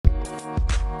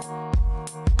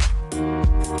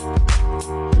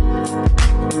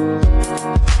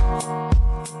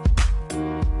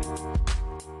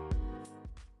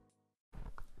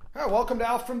welcome to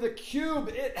Out from the Cube.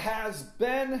 It has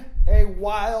been a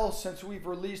while since we've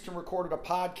released and recorded a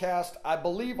podcast. I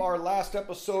believe our last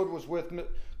episode was with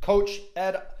Coach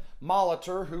Ed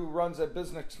Molitor, who runs a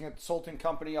business consulting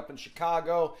company up in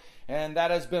Chicago, and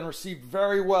that has been received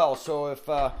very well. So if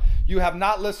you have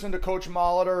not listened to Coach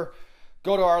Molitor,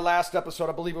 go to our last episode.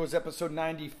 I believe it was episode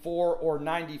 94 or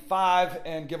 95,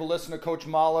 and give a listen to Coach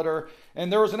Molitor.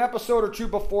 And there was an episode or two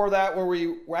before that where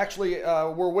we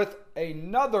were with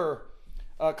another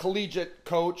collegiate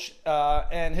coach,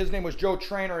 and his name was Joe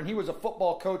Trainer, and he was a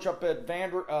football coach up at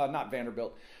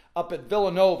up at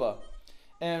Villanova,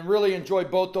 and really enjoyed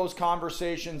both those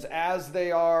conversations, as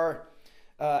they are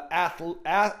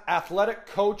athletic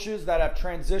coaches that have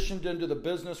transitioned into the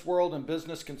business world and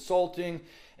business consulting,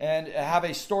 and have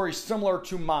a story similar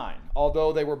to mine,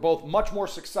 although they were both much more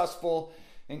successful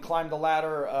and climbed the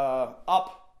ladder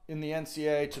up in the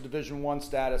NCAA to Division I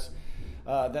status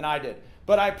than I did.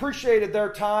 But I appreciated their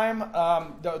time.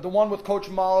 The one with Coach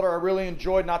Molitor I really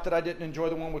enjoyed. Not that I didn't enjoy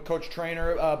the one with Coach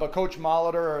Trainer, but Coach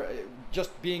Molitor,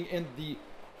 just being in the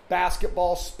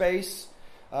basketball space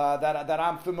that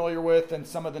I'm familiar with, and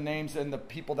some of the names and the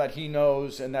people that he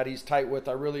knows and that he's tight with,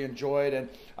 I really enjoyed. And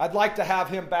I'd like to have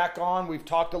him back on. We've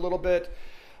talked a little bit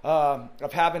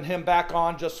of having him back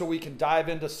on, just so we can dive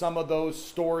into some of those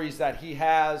stories that he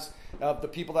has of the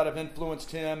people that have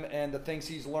influenced him and the things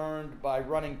he's learned by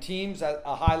running teams at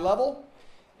a high level,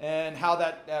 and how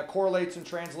that correlates and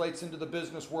translates into the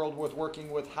business world with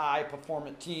working with high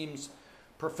performant teams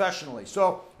professionally.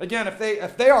 So again,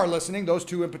 if they are listening, those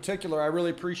two in particular, I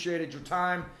really appreciated your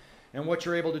time and what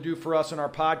you're able to do for us in our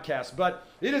podcast. But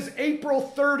it is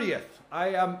April 30th.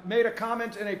 I made a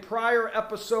comment in a prior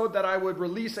episode that I would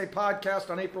release a podcast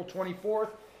on April 24th,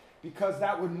 because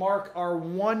that would mark our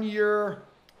 1-year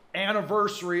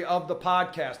anniversary of the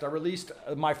podcast. I released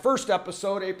my first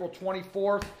episode April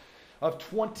 24th of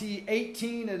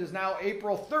 2018. It is now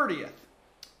April 30th.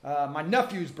 My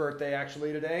nephew's birthday,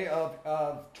 actually, today, of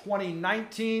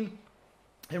 2019,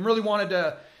 and really wanted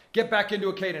to get back into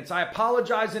a cadence. I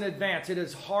apologize in advance. It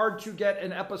is hard to get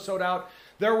an episode out.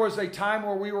 There was a time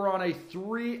where we were on a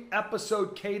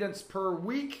 3-episode cadence per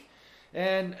week,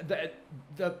 and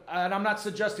and I'm not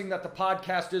suggesting that the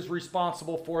podcast is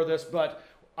responsible for this, but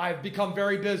I've become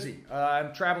very busy.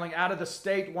 I'm traveling out of the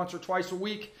state once or twice a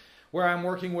week, where I'm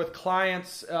working with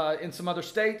clients in some other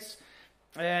states.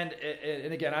 And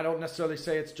again, I don't necessarily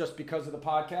say it's just because of the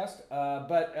podcast,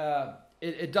 but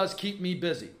it does keep me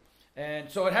busy. And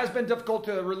so it has been difficult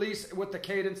to release with the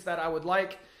cadence that I would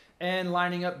like, and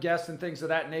lining up guests and things of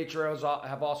that nature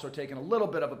have also taken a little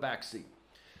bit of a backseat.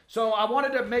 So I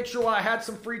wanted to make sure I had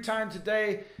some free time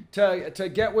today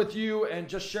to get with you and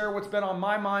just share what's been on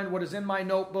my mind, what is in my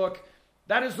notebook.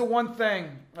 That is the one thing.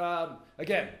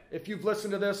 Again, if you've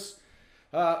listened to this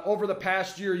over the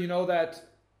past year, you know that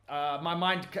my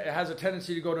mind has a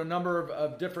tendency to go to a number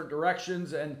of different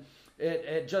directions, and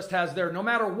it just has there. No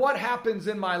matter what happens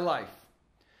in my life,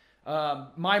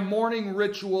 my morning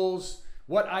rituals,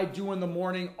 what I do in the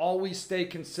morning, always stay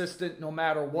consistent no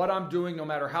matter what I'm doing, no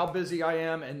matter how busy I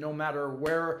am, and no matter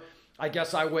where I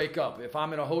guess I wake up. If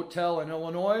I'm in a hotel in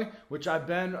Illinois, which I've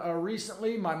been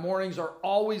recently, my mornings are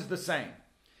always the same.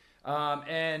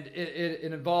 And it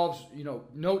involves,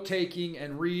 note-taking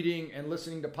and reading and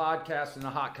listening to podcasts and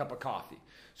a hot cup of coffee.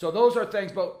 So those are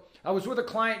things. But I was with a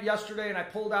client yesterday, and I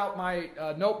pulled out my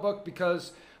notebook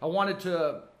because I wanted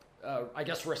to,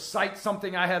 recite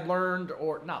something I had learned,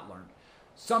 or not learned,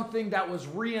 something that was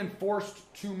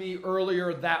reinforced to me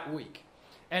earlier that week.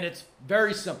 And it's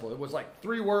very simple. It was like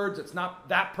 3 words. It's not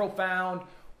that profound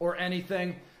or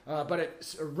anything. But it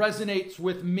resonates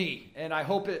with me, and I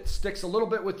hope it sticks a little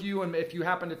bit with you. And if you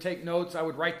happen to take notes, I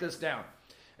would write this down.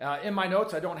 In my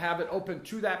notes, I don't have it open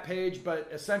to that page, but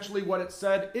essentially what it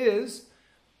said is,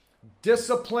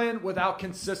 discipline without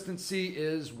consistency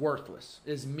is worthless,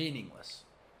 is meaningless.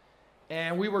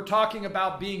 And we were talking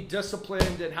about being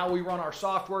disciplined and how we run our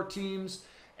software teams,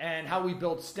 and how we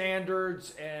build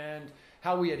standards, and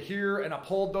how we adhere and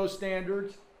uphold those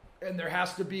standards. And there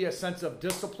has to be a sense of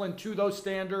discipline to those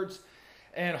standards,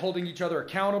 and holding each other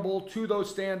accountable to those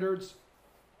standards.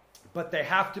 But they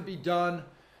have to be done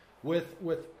with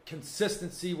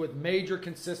consistency, with major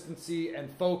consistency and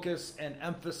focus and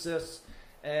emphasis.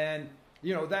 And,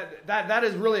 that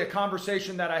is really a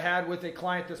conversation that I had with a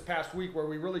client this past week, where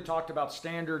we really talked about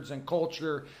standards and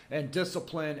culture and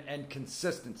discipline and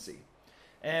consistency.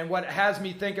 And what has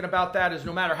me thinking about that is,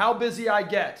 no matter how busy I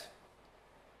get,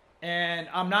 and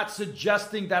I'm not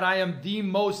suggesting that I am the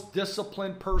most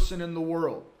disciplined person in the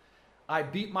world. I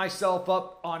beat myself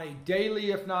up on a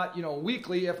daily, if not,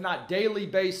 weekly, if not daily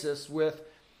basis with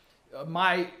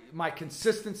my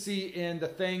consistency in the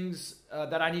things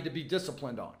that I need to be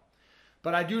disciplined on.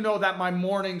 But I do know that my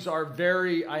mornings I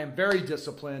am very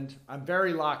disciplined. I'm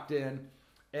very locked in,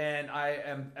 and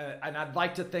and I'd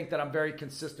like to think that I'm very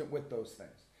consistent with those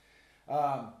things.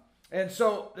 And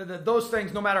so those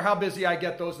things, no matter how busy I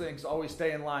get, those things always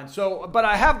stay in line. So, but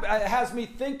it has me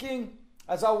thinking,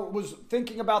 as I was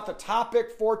thinking about the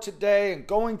topic for today and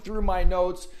going through my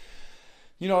notes,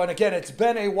 and again, it's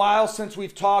been a while since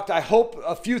we've talked. I hope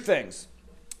a few things.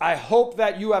 I hope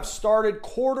that you have started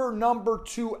quarter number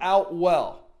 2 out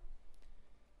well.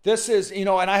 This is, and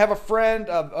I have a friend,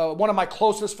 one of my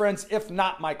closest friends, if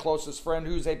not my closest friend,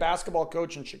 who's a basketball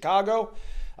coach in Chicago,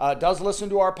 does listen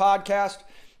to our podcast.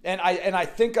 And I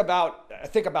think about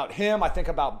him. I think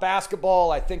about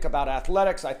basketball. I think about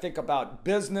athletics. I think about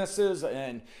businesses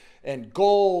and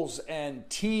goals and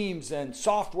teams and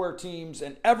software teams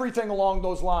and everything along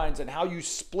those lines, and how you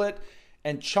split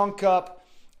and chunk up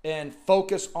and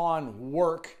focus on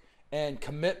work and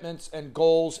commitments and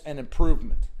goals and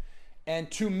improvement. And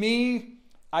to me,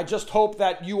 I just hope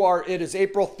that it is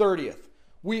April 30th.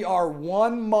 We are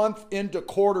 1 month into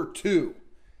quarter 2.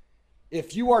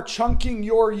 If you are chunking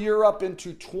your year up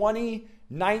into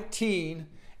 2019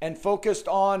 and focused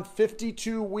on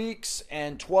 52 weeks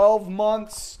and 12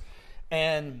 months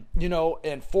and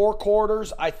 4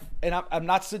 quarters, I'm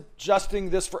not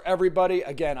suggesting this for everybody.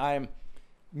 Again, I am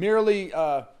merely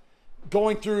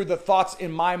going through the thoughts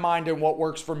in my mind and what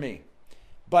works for me.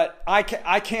 But I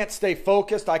can't stay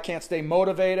focused. I can't stay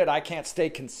motivated. I can't stay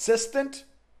consistent.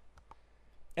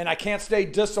 And I can't stay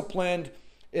disciplined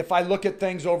if I look at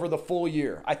things over the full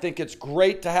year. I think it's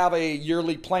great to have a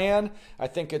yearly plan. I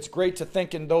think it's great to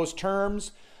think in those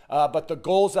terms. But the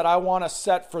goals that I want to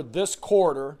set for this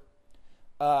quarter,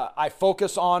 I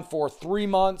focus on for 3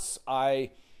 months. I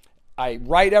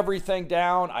write everything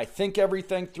down. I think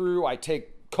everything through. I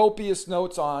take copious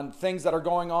notes on things that are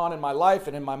going on in my life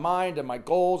and in my mind and my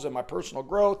goals and my personal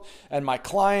growth and my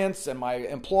clients and my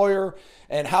employer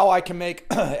and how I can make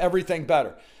everything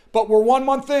better. But we're 1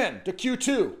 month in to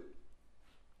Q2.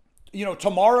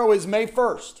 Tomorrow is May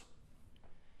 1st.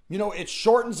 It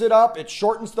shortens it up. It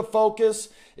shortens the focus.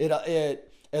 It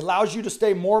allows you to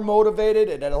stay more motivated.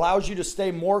 It allows you to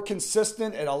stay more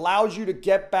consistent. It allows you to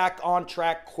get back on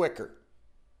track quicker.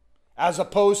 As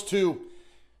opposed to,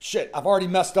 I've already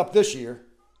messed up this year.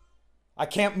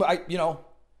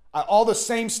 All the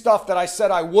same stuff that I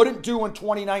said I wouldn't do in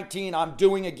 2019, I'm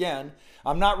doing again.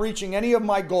 I'm not reaching any of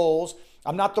my goals.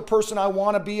 I'm not the person I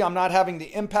want to be. I'm not having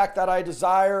the impact that I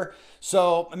desire.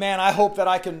 So, man, I hope that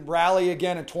I can rally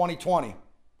again in 2020.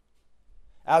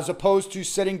 As opposed to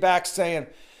sitting back saying,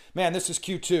 man, this is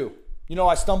Q2.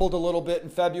 I stumbled a little bit in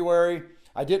February.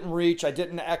 I didn't reach. I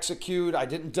didn't execute. I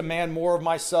didn't demand more of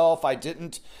myself. I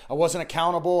wasn't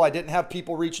accountable. I didn't have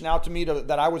people reaching out to me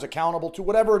that I was accountable to,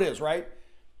 whatever it is, right?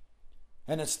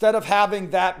 And instead of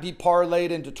having that be parlayed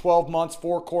into 12 months,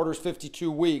 4 quarters,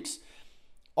 52 weeks,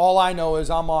 all I know is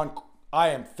I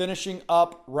am finishing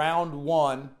up round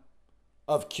 1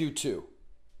 of Q2.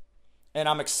 And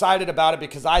I'm excited about it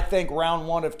because I think round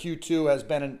 1 of Q2 has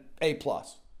been an A+.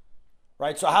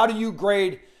 Right? So how do you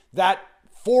grade that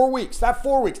 4 weeks? That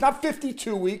 4 weeks, not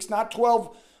 52 weeks, not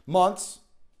 12 months.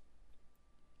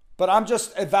 But I'm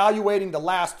just evaluating the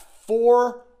last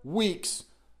 4 weeks.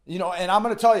 And I'm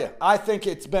going to tell you, I think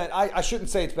it's been, I shouldn't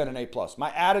say it's been an A+.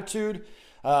 My attitude,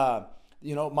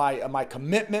 my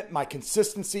commitment, my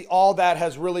consistency, all that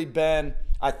has really been,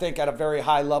 I think, at a very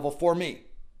high level for me.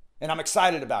 And I'm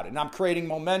excited about it. And I'm creating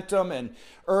momentum and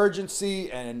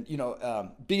urgency and,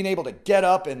 being able to get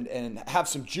up and have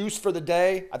some juice for the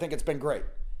day. I think it's been great.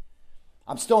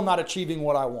 I'm still not achieving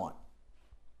what I want.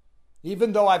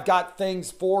 Even though I've got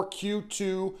things for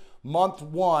Q2, month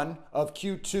 1 of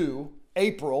Q2,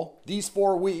 April, these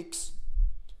 4 weeks,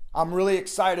 I'm really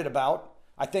excited about.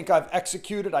 I think I've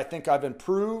executed. I think I've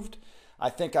improved. I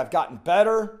think I've gotten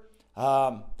better.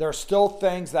 There are still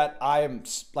things that I am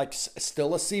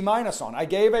still a C- on.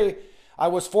 I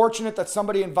was fortunate that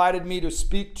somebody invited me to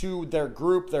speak to their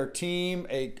group, their team,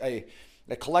 a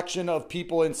collection of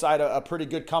people inside a pretty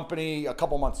good company a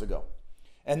couple months ago.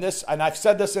 And I've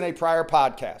said this in a prior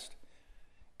podcast.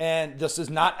 And this is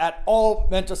not at all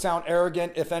meant to sound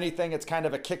arrogant. If anything, it's kind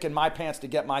of a kick in my pants to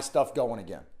get my stuff going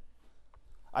again.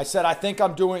 I said, I think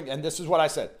I'm doing, and this is what I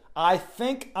said, I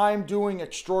think I'm doing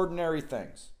extraordinary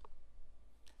things.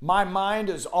 My mind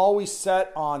is always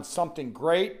set on something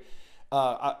great,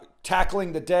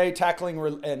 tackling the day,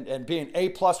 and being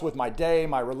A+ with my day,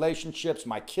 my relationships,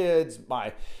 my kids,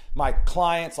 my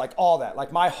clients, like all that.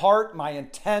 Like my heart, my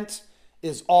intent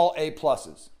is all A+.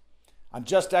 I'm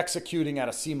just executing at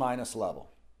a C-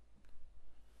 level.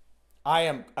 I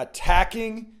am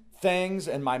attacking things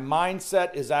and my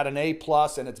mindset is at an A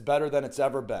plus and it's better than it's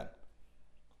ever been.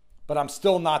 But I'm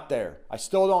still not there. I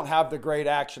still don't have the great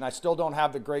action. I still don't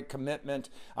have the great commitment.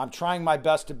 I'm trying my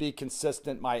best to be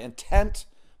consistent. My intent,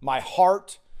 my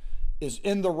heart is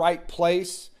in the right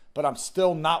place, but I'm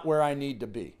still not where I need to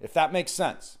be, if that makes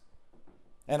sense.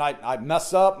 And I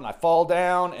mess up and I fall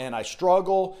down and I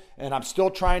struggle and I'm still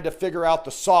trying to figure out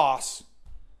the sauce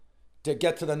to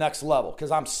get to the next level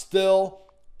because I'm still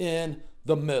in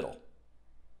the middle.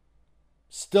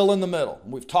 Still in the middle.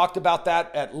 And we've talked about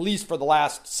that at least for the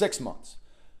last 6 months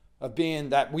of being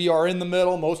that we are in the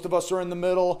middle. Most of us are in the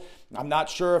middle. I'm not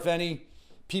sure if any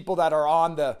people that are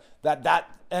on that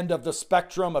end of the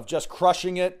spectrum of just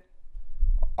crushing it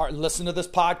are listen to this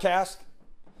podcast.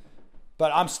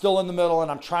 But I'm still in the middle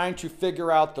and I'm trying to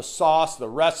figure out the sauce, the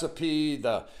recipe,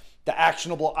 the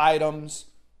actionable items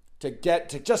to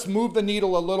just move the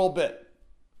needle a little bit.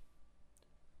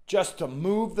 Just to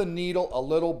move the needle a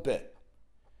little bit.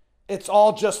 It's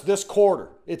all just this quarter.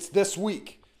 It's this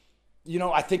week.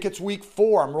 I think it's week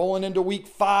 4. I'm rolling into week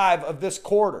 5 of this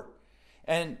quarter.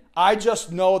 And I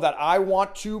just know that I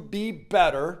want to be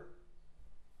better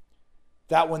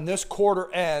that when this quarter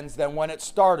ends than when it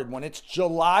started. When it's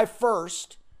July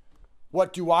 1st,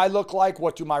 what do I look like?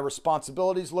 What do my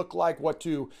responsibilities look like? What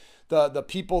do the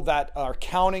people that are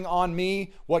counting on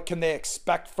me, what can they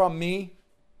expect from me?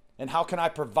 And how can I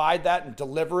provide that and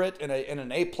deliver it in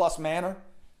an A+ manner?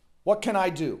 What can I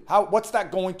do? What's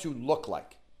that going to look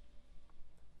like?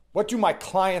 What do my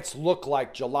clients look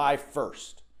like July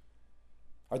 1st?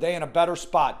 Are they in a better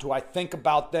spot? Do I think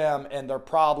about them and their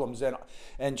problems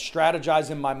and strategize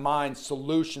in my mind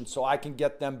solutions so I can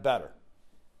get them better?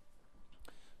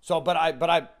 So, but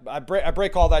I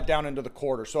break all that down into the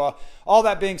quarter. So all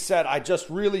that being said, I just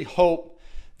really hope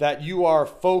that you are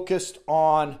focused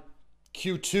on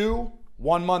Q2,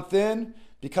 1 month in,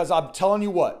 because I'm telling you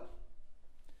what,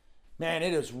 man,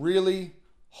 it is really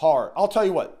hard. I'll tell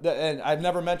you what, and I've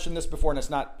never mentioned this before, and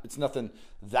it's nothing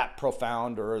that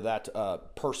profound or that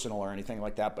personal or anything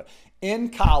like that. But in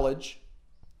college,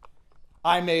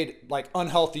 I made like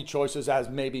unhealthy choices, as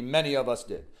maybe many of us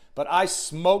did. But I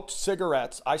smoked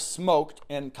cigarettes. I smoked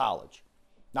in college.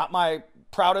 Not my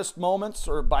proudest moments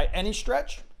or by any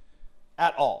stretch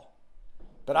at all.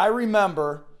 But I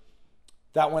remember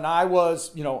that when I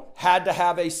was, had to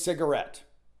have a cigarette,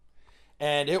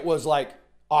 and it was like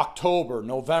October,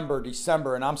 November,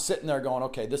 December, and I'm sitting there going,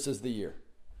 okay, this is the year.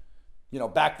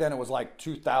 Back then it was like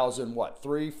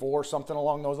 2003, 4, something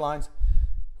along those lines.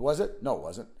 Was it? No, it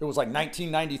wasn't. It was like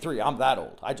 1993. I'm that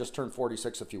old. I just turned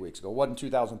 46 a few weeks ago. It wasn't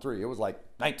 2003. It was like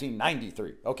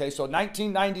 1993. Okay, so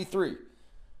 1993,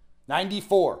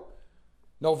 94,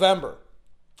 November.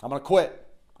 I'm going to quit.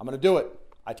 I'm going to do it.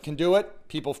 I can do it.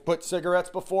 People have put cigarettes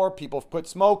before. People have quit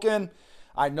smoking.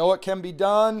 I know it can be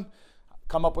done.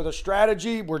 Come up with a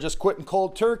strategy. We're just quitting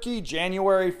cold turkey.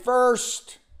 January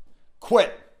 1st,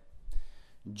 quit.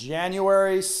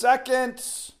 January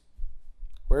 2nd,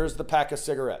 where's the pack of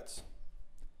cigarettes?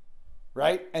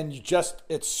 Right? And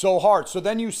it's so hard. So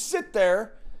then you sit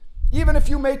there, even if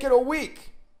you make it a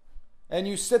week, and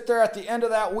you sit there at the end of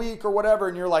that week or whatever,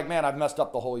 and you're like, man, I've messed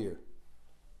up the whole year.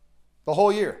 The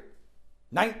whole year.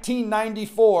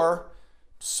 1994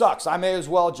 sucks. I may as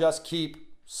well just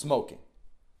keep smoking.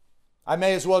 I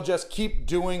may as well just keep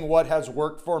doing what has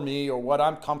worked for me or what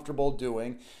I'm comfortable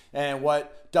doing and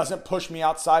what doesn't push me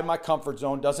outside my comfort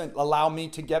zone, doesn't allow me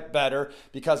to get better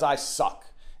because I suck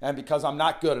and because I'm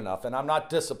not good enough and I'm not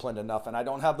disciplined enough and I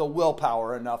don't have the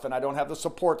willpower enough and I don't have the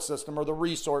support system or the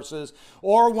resources,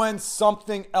 or when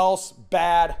something else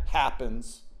bad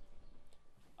happens,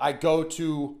 I go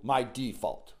to my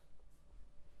default.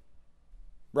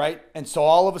 Right? And so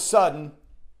all of a sudden,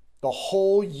 the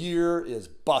whole year is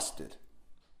busted.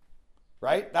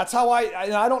 Right? That's how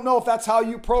I don't know if that's how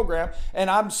you program. And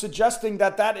I'm suggesting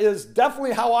that is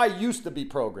definitely how I used to be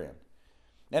programmed.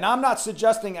 And I'm not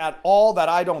suggesting at all that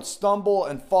I don't stumble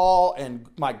and fall and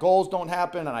my goals don't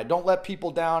happen and I don't let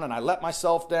people down and I let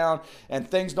myself down and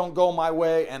things don't go my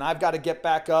way and I've got to get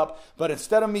back up. But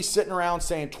instead of me sitting around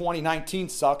saying 2019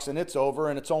 sucks and it's over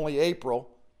and it's only April,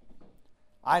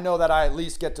 I know that I at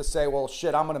least get to say, well,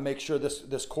 shit, I'm going to make sure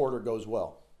this quarter goes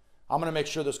well. I'm going to make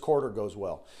sure this quarter goes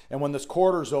well. And when this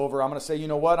quarter's over, I'm going to say, you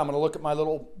know what? I'm going to look at my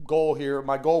little goal here,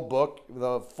 my goal book,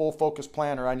 the full focus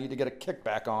planner I need to get a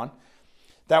kickback on.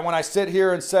 That when I sit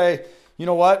here and say, you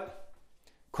know what?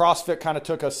 CrossFit kind of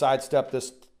took a sidestep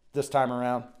this time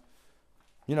around.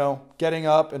 Getting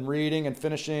up and reading and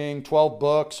finishing 12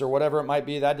 books or whatever it might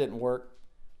be, that didn't work.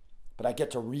 But I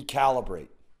get to recalibrate,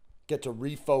 get to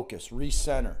refocus,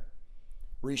 recenter,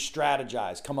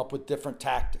 re-strategize, come up with different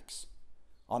tactics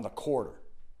on the quarter.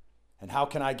 And how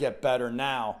can I get better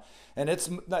now? And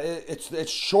it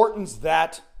shortens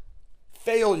that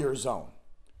failure zone.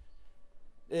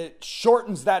 It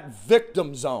shortens that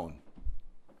victim zone.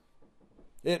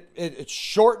 It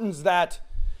shortens that,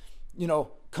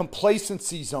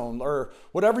 complacency zone, or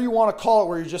whatever you want to call it,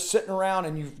 where you're just sitting around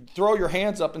and you throw your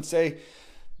hands up and say,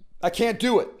 I can't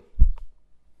do it,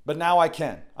 but now I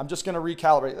can. I'm just going to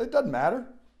recalibrate. It doesn't matter.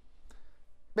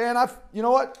 Man, you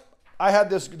know what? I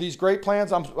had these great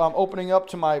plans. I'm opening up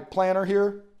to my planner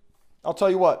here. I'll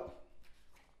tell you what.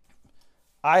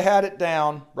 I had it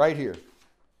down right here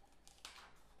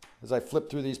as I flip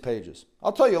through these pages.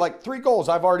 I'll tell you, like 3 goals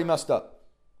I've already messed up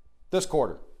this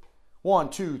quarter. 1,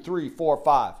 2, 3, 4,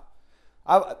 5.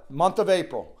 Month of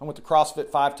April, I went to CrossFit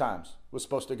 5 times. Was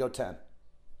supposed to go 10.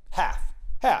 Half.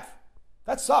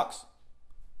 That sucks,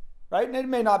 right? And it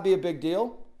may not be a big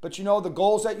deal, but the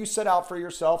goals that you set out for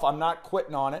yourself, I'm not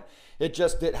quitting on it. It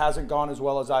hasn't gone as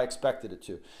well as I expected it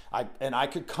to. I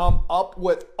could come up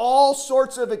with all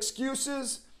sorts of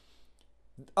excuses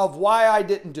of why I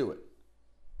didn't do it.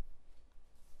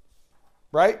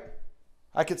 Right?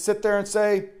 I could sit there and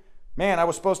say, man, I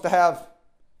was supposed to have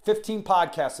 15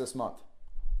 podcasts this month.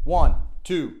 1,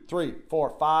 2, 3,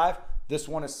 4, 5. This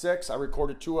one is 6. I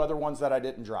recorded 2 other ones that I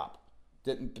didn't drop,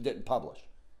 didn't publish.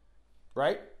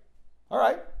 Right? All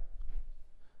right.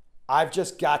 I've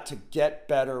just got to get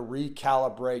better,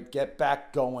 recalibrate, get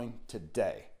back going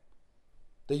today.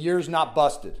 The year's not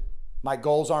busted. My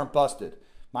goals aren't busted.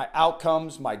 My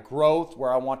outcomes, my growth,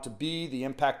 where I want to be, the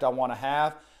impact I want to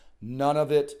have, none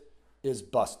of it is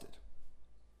busted.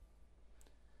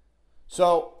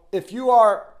 So if you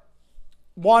are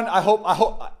I hope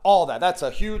all that. That's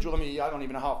a huge, I don't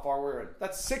even know how far we're in.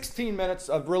 That's 16 minutes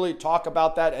of really talk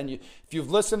about that. And if you've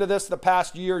listened to this the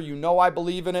past year, I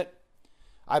believe in it.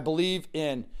 I believe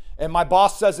in, and my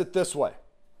boss says it this way.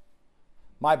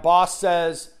 My boss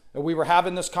says that we were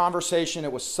having this conversation.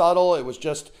 It was subtle. It was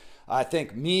just, I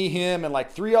think, me, him, and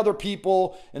like 3 other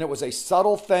people. And it was a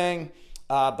subtle thing.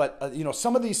 But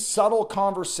some of these subtle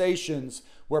conversations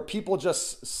where people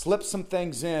just slip some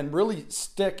things in really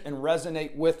stick and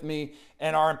resonate with me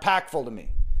and are impactful to me.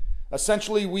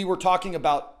 Essentially, we were talking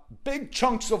about big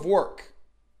chunks of work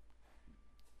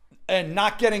and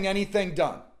not getting anything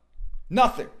done.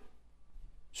 Nothing.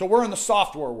 So we're in the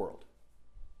software world.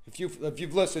 If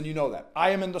you've listened, you know that. I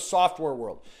am in the software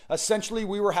world. Essentially,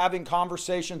 we were having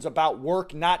conversations about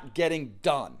work not getting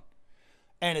done.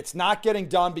 And it's not getting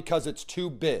done because it's too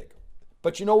big.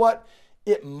 But you know what?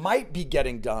 It might be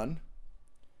getting done,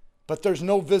 but there's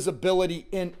no visibility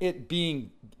in it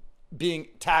being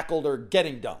tackled or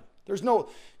getting done.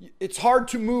 It's hard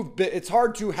to move. It's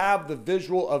hard to have the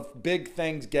visual of big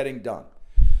things getting done.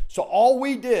 So all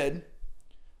we did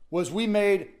was we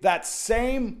made that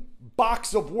same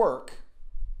box of work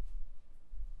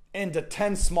into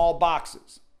 10 small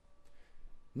boxes.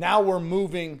 Now we're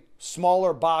moving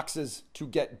smaller boxes to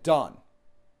get done.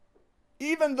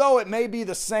 Even though it may be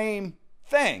the same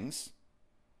things,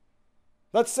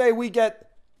 let's say we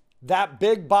get that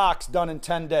big box done in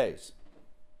 10 days.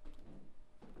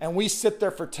 And we sit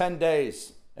there for 10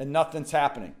 days and nothing's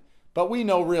happening. But we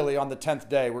know really on the 10th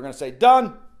day, we're going to say,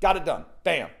 done, got it done.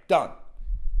 Bam, done.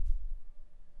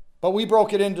 But we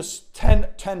broke it into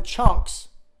 10 chunks,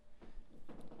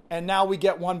 and now we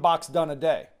get 1 box done a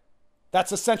day.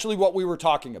 That's essentially what we were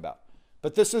talking about.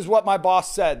 But this is what my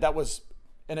boss said.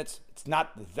 And it's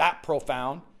not that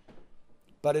profound,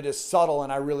 but it is subtle,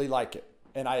 and I really like it.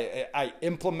 And I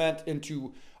implement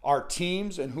into our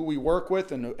teams and who we work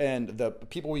with and the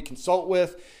people we consult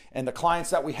with and the clients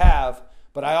that we have.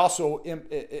 But I also,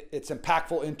 it's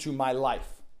impactful into my life.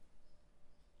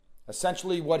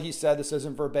 Essentially what he said, this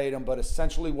isn't verbatim, but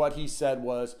essentially what he said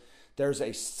was there's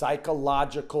a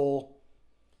psychological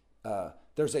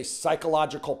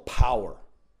power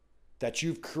that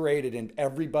you've created in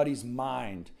everybody's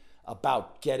mind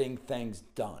about getting things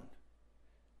done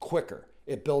quicker.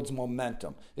 It builds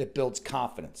momentum. It builds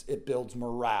confidence. It builds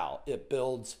morale. It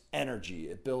builds energy.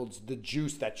 It builds the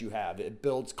juice that you have. It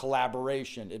builds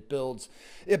collaboration. It builds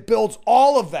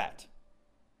all of that.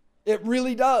 It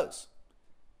really does.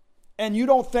 And you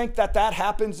don't think that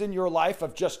happens in your life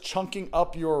of just chunking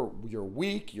up your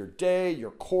week, your day, your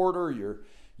quarter, your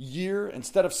year,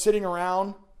 instead of sitting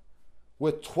around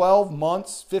with 12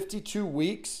 months, 52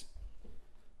 weeks,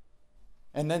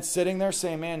 and then sitting there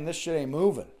saying, man, this shit ain't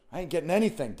moving. I ain't getting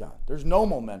anything done. There's no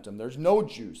momentum. There's no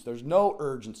juice. There's no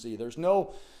urgency. There's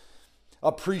no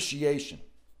appreciation.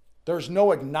 There's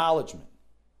no acknowledgement,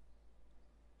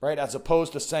 right? As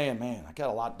opposed to saying, man, I got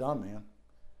a lot done, man.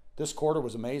 This quarter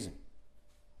was amazing.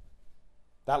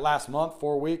 That last month,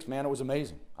 4 weeks, man, it was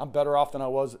amazing. I'm better off than I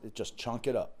was. Just chunk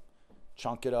it up.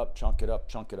 Chunk it up, chunk it up,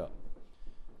 chunk it up.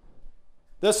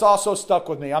 This also stuck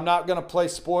with me. I'm not going to play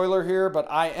spoiler here, but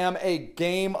I am a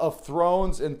Game of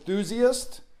Thrones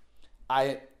enthusiast.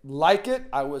 I like it.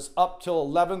 I was up till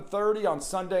 11:30 on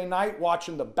Sunday night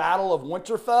watching the Battle of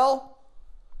Winterfell.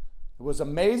 It was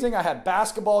amazing. I had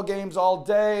basketball games all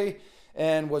day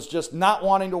and was just not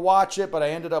wanting to watch it, but I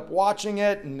ended up watching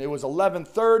it, and it was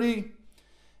 11:30,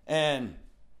 and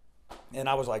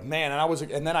I was like, man,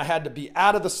 and then I had to be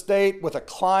out of the state with a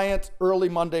client early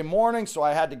Monday morning, so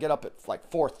I had to get up at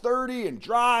like 4:30 and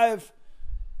drive,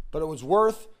 but it was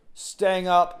worth staying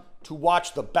up to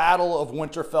watch the Battle of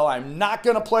Winterfell. I'm not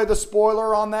going to play the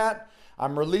spoiler on that.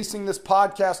 I'm releasing this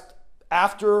podcast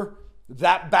after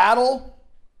that battle,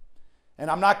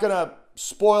 and I'm not going to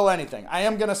spoil anything. I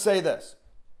am going to say this,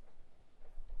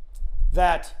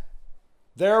 that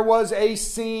there was a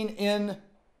scene in,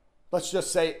 let's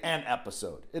just say, an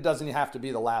episode. It doesn't have to be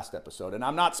the last episode, and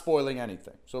I'm not spoiling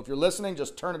anything. So if you're listening,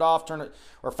 just turn it off,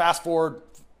 or fast forward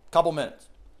a couple minutes.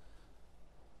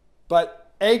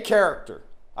 But a character,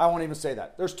 I won't even say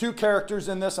that. There's two characters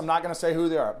in this. I'm not going to say who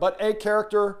they are. But a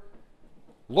character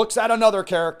looks at another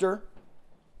character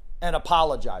and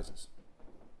apologizes.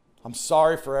 I'm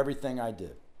sorry for everything I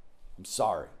did. I'm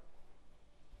sorry.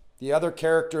 The other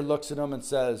character looks at him and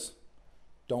says,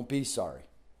 don't be sorry.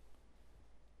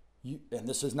 And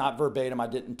this is not verbatim. I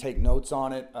didn't take notes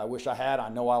on it. I wish I had. I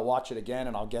know I'll watch it again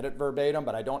and I'll get it verbatim,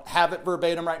 but I don't have it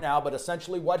verbatim right now. But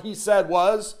essentially what he said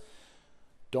was,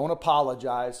 don't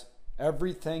apologize.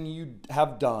 Everything you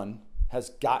have done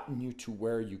has gotten you to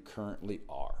where you currently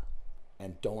are.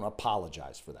 And don't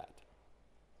apologize for that.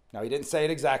 Now, he didn't say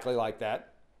it exactly like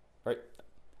that, right?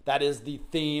 That is the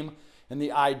theme and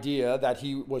the idea that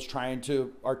he was trying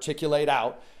to articulate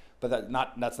out, but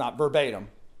that's not verbatim.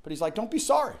 But he's like, don't be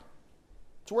sorry.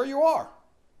 It's where you are.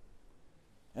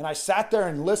 And I sat there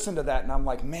and listened to that, and I'm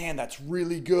like, man, that's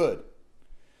really good.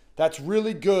 That's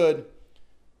really good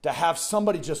to have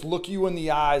somebody just look you in the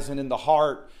eyes and in the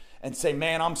heart and say,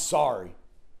 man, I'm sorry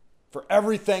for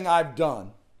everything I've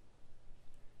done.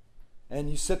 And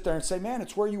you sit there and say, man,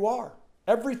 it's where you are.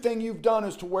 Everything you've done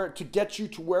is to get you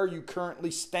to where you currently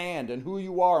stand and who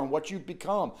you are and what you've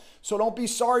become. So don't be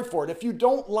sorry for it. If you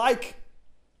don't like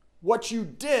what you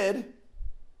did,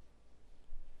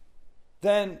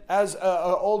 then as an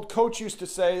old coach used to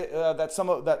say, that some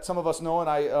of us know, and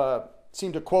I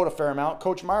seem to quote a fair amount,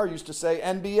 Coach Meyer used to say,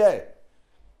 NBA,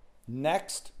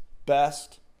 next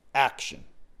best action.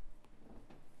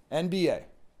 NBA,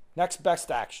 next best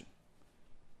action.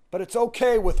 But it's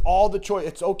okay with all the choice.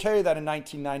 It's okay that in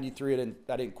 1993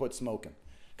 I didn't quit smoking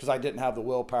because I didn't have the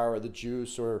willpower or the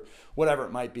juice or whatever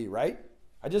it might be, right?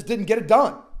 I just didn't get it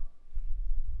done.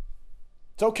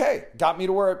 It's okay. Got me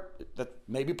to where that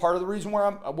maybe part of the reason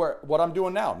what I'm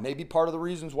doing now. Maybe part of the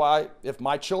reasons why, if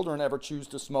my children ever choose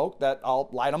to smoke, that I'll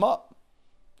light them up.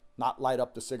 Not light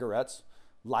up the cigarettes,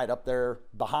 light up their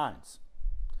behinds.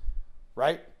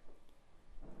 Right?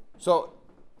 So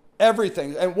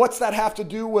everything. And what's that have to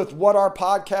do with what our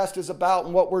podcast is about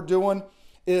and what we're doing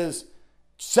is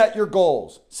set your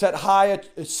goals. Set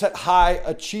high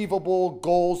achievable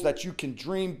goals that you can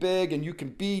dream big and you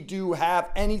can have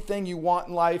anything you want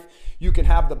in life. You can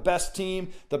have the best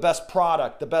team, the best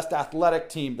product, the best athletic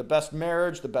team, the best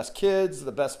marriage, the best kids,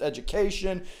 the best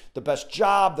education, the best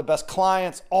job, the best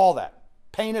clients, all that.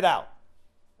 Paint it out.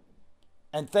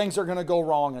 And things are going to go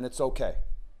wrong and it's okay.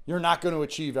 You're not going to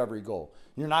achieve every goal.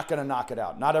 You're not going to knock it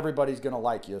out. Not everybody's going to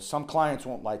like you. Some clients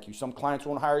won't like you. Some clients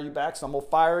won't hire you back. Some will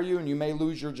fire you and you may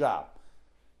lose your job.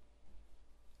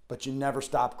 But you never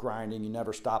stop grinding. You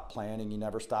never stop planning. You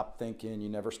never stop thinking. You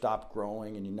never stop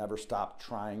growing. And you never stop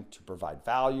trying to provide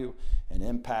value and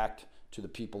impact to the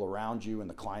people around you and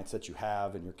the clients that you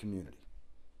have in your community.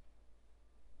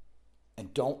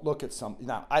 And don't look at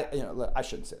I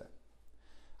shouldn't say that.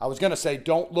 I was going to say,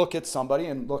 don't look at somebody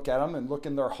and look at them and look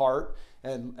in their heart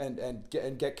and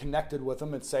get connected with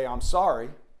them and say, I'm sorry.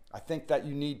 I think that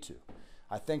you need to.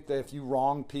 I think that if you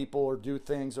wrong people or do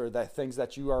things or that things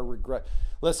that you are regret.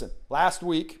 Listen, last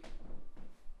week,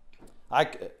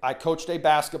 I coached a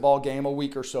basketball game a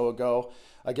week or so ago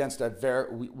against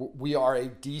we are a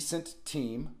decent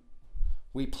team.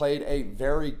 We played a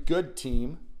very good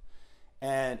team.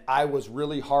 And I was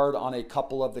really hard on a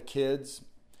couple of the kids.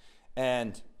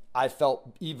 And I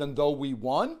felt, even though we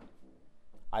won,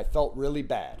 I felt really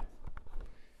bad.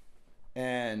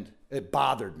 And it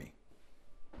bothered me.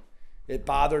 It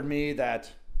bothered me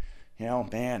that,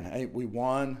 man, we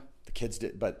won. The kids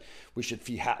did, but we should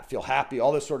feel happy.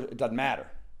 All this it doesn't matter.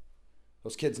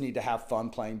 Those kids need to have fun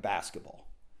playing basketball.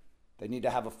 They need to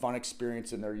have a fun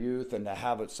experience in their youth, and to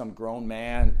have some grown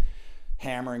man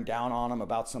hammering down on them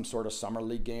about some sort of summer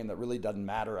league game that really doesn't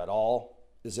matter at all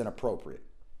is inappropriate.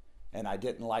 And I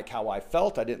didn't like how I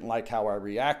felt. I didn't like how I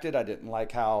reacted. I didn't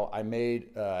like how I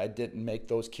didn't make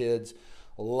those kids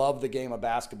love the game of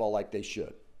basketball like they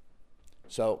should.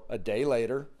 So a day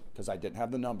later, because I didn't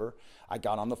have the number, I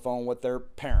got on the phone with their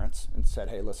parents and said,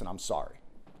 hey, listen, I'm sorry.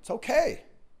 It's okay.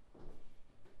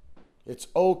 It's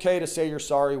okay to say you're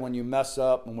sorry when you mess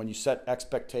up and when you set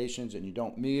expectations and you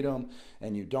don't meet them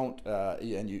and you don't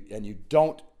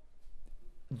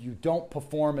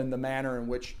perform in the manner in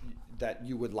which that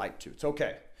you would like to. It's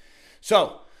okay.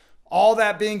 So, all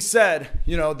that being said,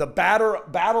 the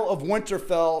Battle of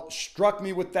Winterfell struck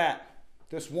me with that.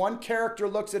 This one character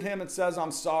looks at him and says,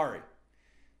 I'm sorry.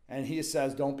 And he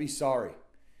says, don't be sorry.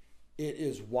 It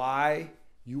is why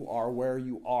you are where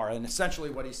you are. And essentially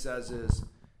what he says is,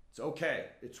 it's okay.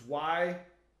 It's why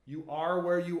you are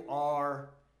where you are,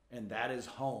 and that is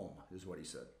home, is what he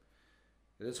said.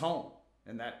 It is home.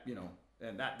 And that,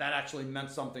 and that actually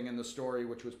meant something in the story,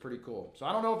 which was pretty cool. So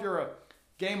I don't know if you're a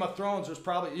Game of Thrones. There's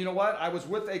probably, you know what? I was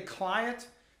with a client,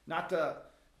 not to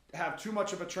have too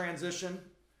much of a transition,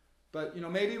 but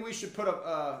maybe we should put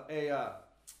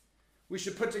we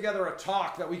should put together a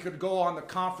talk that we could go on the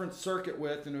conference circuit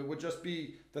with, and it would just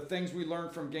be the things we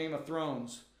learned from Game of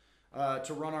Thrones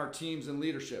to run our teams and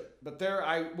leadership. But there,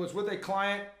 I was with a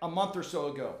client a month or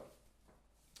so ago.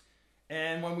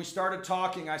 And when we started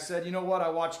talking, I said, you know what? I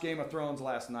watched Game of Thrones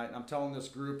last night. And I'm telling this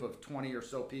group of 20 or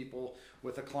so people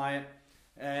with a client,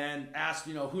 and asked,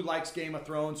 who likes Game of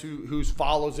Thrones, who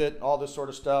follows it, all this sort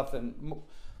of stuff. And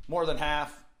more than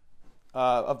half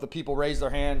of the people raised their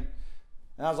hand.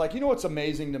 And I was like, what's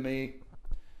amazing to me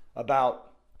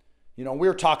about, we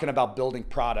were talking about building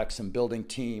products and building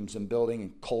teams and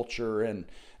building culture and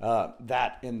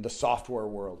that in the software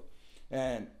world.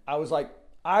 And I was like,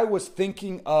 I was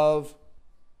thinking of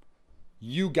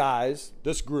you guys,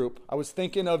 this group. I was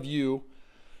thinking of you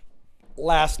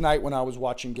last night when I was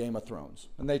watching Game of Thrones.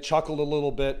 And they chuckled a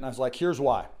little bit, and I was like, here's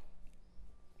why.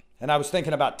 And I was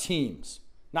thinking about teams,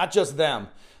 not just them,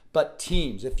 but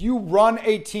teams. If you run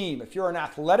a team, if you're an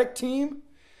athletic team,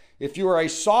 if you're a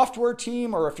software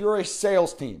team, or if you're a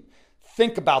sales team,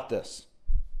 think about this.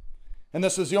 And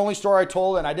this is the only story I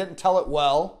told, and I didn't tell it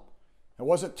well. I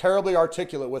wasn't terribly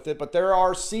articulate with it, but there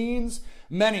are scenes,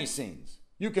 many scenes.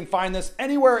 You can find this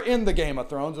anywhere in the Game of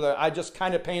Thrones. I just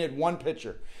kind of painted one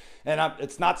picture. And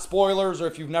it's not spoilers or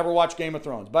if you've never watched Game of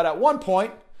Thrones. But at one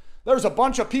point, there's a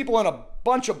bunch of people in a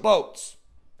bunch of boats.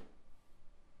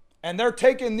 And they're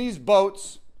taking these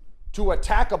boats to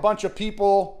attack a bunch of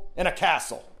people in a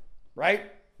castle,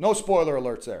 right? No spoiler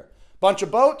alerts there. Bunch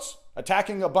of boats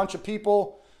attacking a bunch of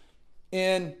people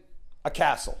in a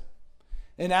castle.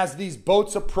 And as these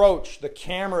boats approach, the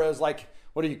camera is like,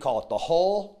 what do you call it? The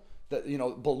hull,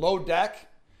 below deck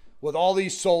with all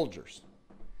these soldiers.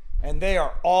 And they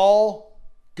are all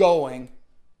going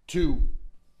to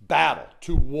battle,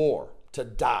 to war, to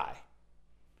die.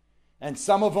 And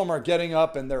some of them are getting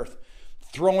up and they're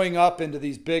throwing up into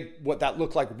these big, what that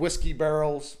look like whiskey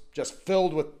barrels, just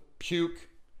filled with puke.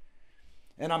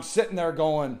 And I'm sitting there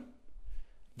going,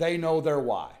 they know their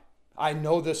why. I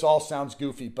know this all sounds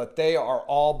goofy, but they are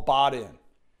all bought in.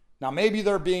 Now, maybe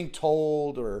they're being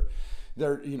told or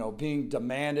they're, being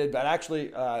demanded, but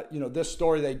actually, this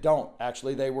story, they don't.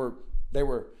 Actually, they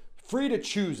were free to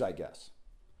choose, I guess.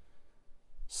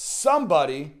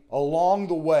 Somebody along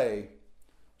the way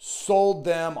sold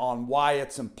them on why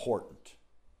it's important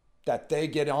that they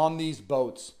get on these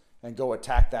boats and go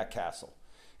attack that castle.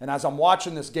 And as I'm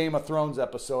watching this Game of Thrones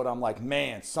episode, I'm like,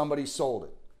 man, somebody sold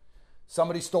it.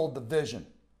 Somebody sold the vision.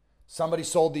 Somebody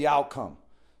sold the outcome.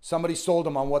 Somebody sold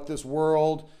them on what this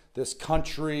world, this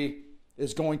country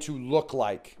is going to look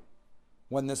like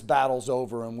when this battle's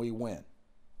over and we win.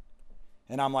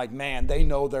 And I'm like, man, they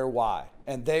know their why.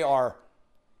 And they are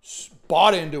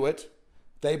bought into it.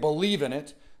 They believe in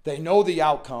it. They know the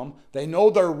outcome. They know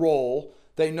their role.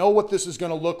 They know what this is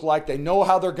going to look like. They know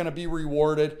how they're going to be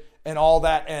rewarded and all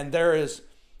that. And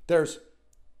there's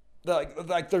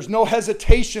no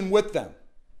hesitation with them.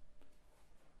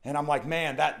 And I'm like,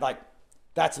 man,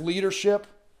 that's leadership.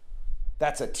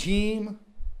 That's a team.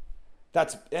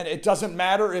 And it doesn't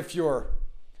matter if you're,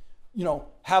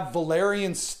 have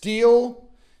Valerian steel,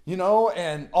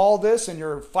 and all this, and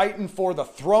you're fighting for the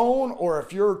throne, or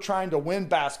if you're trying to win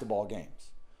basketball games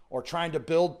or trying to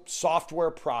build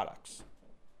software products.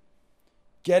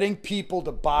 Getting people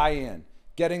to buy in,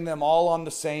 getting them all on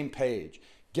the same page,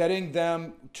 getting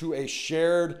them to a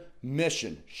shared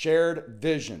mission, shared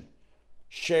vision,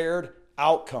 shared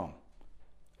outcome.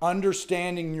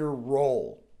 understanding your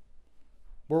role.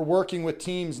 We're working with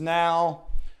teams now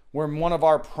where one of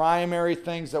our primary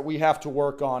things that we have to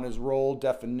work on is role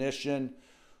definition,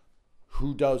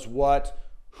 who does what,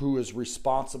 who is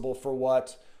responsible for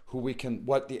what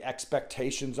the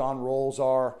expectations on roles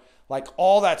are, like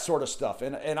all that sort of stuff.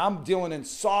 And I'm dealing in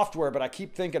software, but I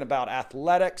keep thinking about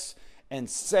athletics and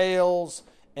sales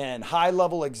and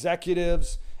high-level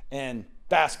executives and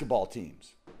basketball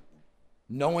teams.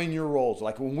 Knowing your roles,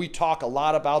 like when we talk a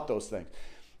lot about those things.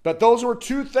 But those were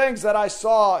two things that I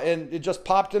saw, and it just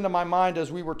popped into my mind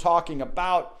as we were talking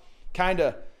about kind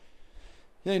of,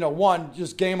 one,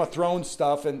 just Game of Thrones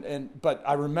stuff. But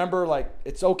I remember, like,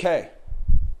 it's okay.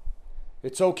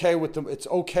 It's okay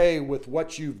with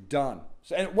what you've done.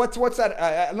 And what's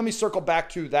that? Let me circle back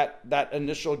to that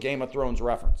initial Game of Thrones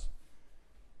reference.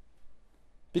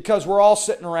 Because we're all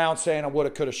sitting around saying I woulda,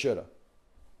 coulda, shoulda.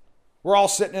 We're all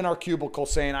sitting in our cubicle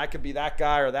saying I could be that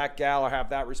guy or that gal or have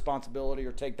that responsibility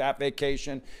or take that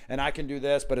vacation and I can do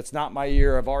this, but it's not my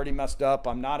year. I've already messed up.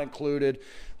 I'm not included.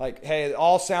 Like, hey, it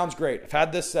all sounds great. I've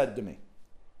had this said to me.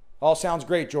 All sounds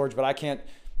great, George, but I can't,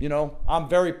 I'm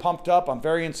very pumped up. I'm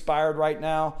very inspired right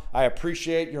now. I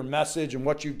appreciate your message and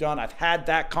what you've done. I've had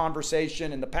that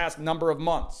conversation in the past number of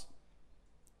months.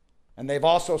 And they've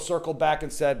also circled back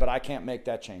and said, but I can't make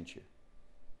that change here.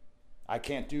 I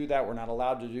can't do that. We're not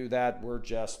allowed to do that. We're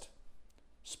just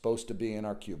supposed to be in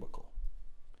our cubicle.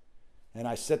 And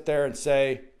I sit there and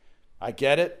say, I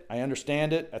get it. I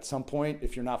understand it. At some point,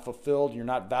 if you're not fulfilled, you're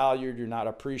not valued, you're not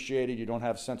appreciated, you don't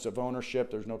have a sense of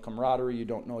ownership, there's no camaraderie, you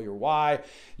don't know your why,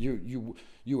 you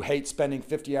hate spending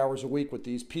 50 hours a week with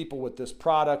these people, with this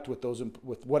product, with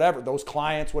whatever, those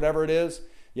clients, whatever it is,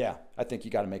 yeah, I think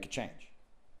you got to make a change.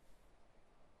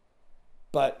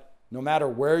 But no matter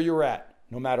where you're at,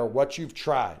 no matter what you've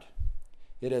tried,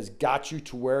 it has got you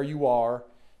to where you are,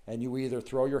 and you either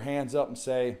throw your hands up and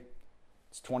say,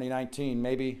 it's 2019,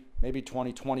 maybe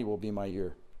 2020 will be my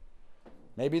year.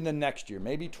 Maybe the next year,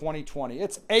 maybe 2020.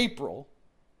 It's April,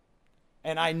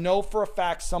 and I know for a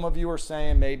fact some of you are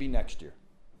saying maybe next year.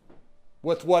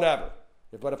 With whatever.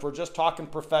 But if we're just talking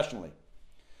professionally,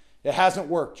 it hasn't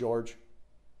worked, George.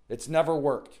 It's never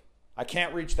worked. I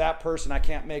can't reach that person. I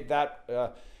can't make that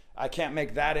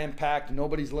impact.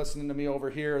 Nobody's listening to me over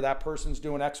here. That person's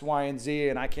doing X, Y, and Z,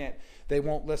 and they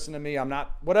won't listen to me. I'm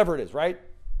not, whatever it is, right?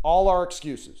 All our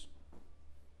excuses,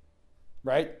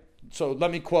 right? So let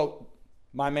me quote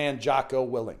my man, Jocko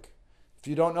Willink. If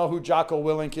you don't know who Jocko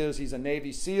Willink is, he's a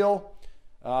Navy SEAL.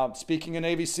 Speaking of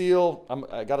Navy SEAL,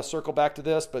 I got to circle back to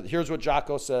this, but here's what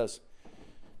Jocko says.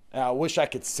 I wish I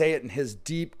could say it in his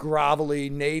deep, grovelly,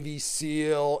 Navy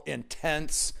SEAL,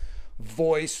 intense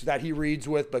voice that he reads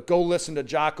with, but go listen to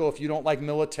Jocko. If you don't like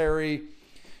military,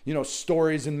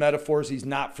 stories and metaphors, he's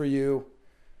not for you.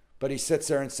 But he sits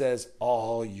there and says,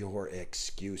 all your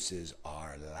excuses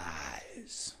are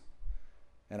lies.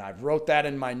 And I wrote that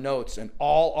in my notes, and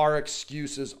all our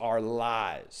excuses are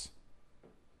lies.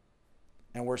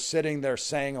 And we're sitting there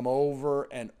saying them over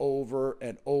and over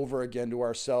and over again to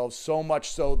ourselves, so much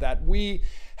so that we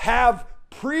have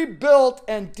pre-built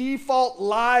and default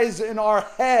lies in our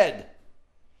head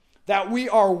that we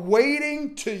are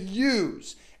waiting to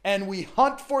use. And we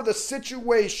hunt for the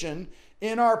situation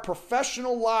in our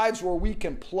professional lives where we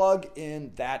can plug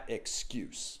in that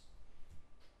excuse.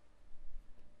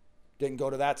 Didn't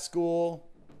go to that school,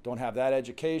 don't have that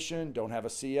education, don't have a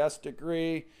CS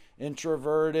degree,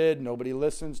 introverted, nobody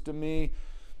listens to me,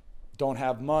 don't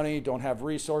have money, don't have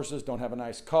resources, don't have a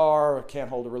nice car, can't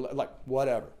hold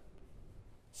whatever.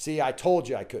 See, I told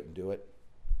you I couldn't do it.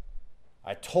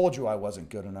 I told you I wasn't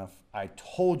good enough. I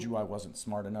told you I wasn't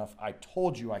smart enough. I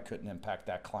told you I couldn't impact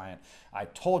that client. I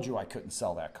told you I couldn't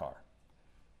sell that car.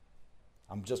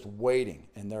 I'm just waiting,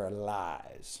 and they're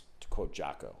lies, to quote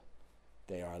Jocko.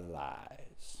 They are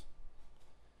lies.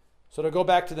 So to go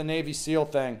back to the Navy SEAL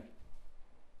thing,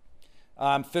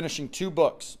 I'm finishing 2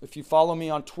 books. If you follow me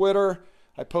on Twitter,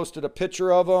 I posted a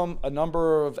picture of them. A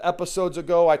number of episodes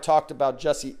ago, I talked about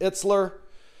Jesse Itzler.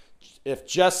 If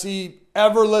Jesse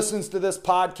ever listens to this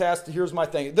podcast, here's my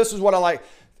thing. This is what I like.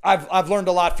 I've learned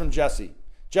a lot from Jesse.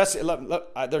 Jesse,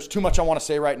 there's too much I want to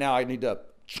say right now. I need to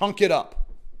chunk it up.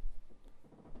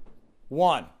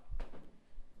 1,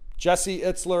 Jesse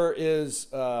Itzler is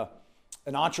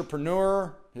an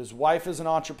entrepreneur. His wife is an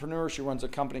entrepreneur. She runs a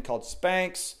company called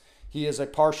Spanx. He is a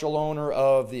partial owner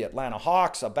of the Atlanta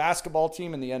Hawks, a basketball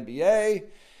team in the NBA.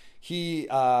 He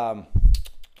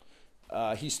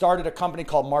started a company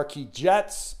called Marquis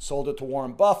Jets, sold it to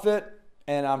Warren Buffett,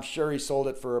 and I'm sure he sold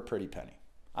it for a pretty penny.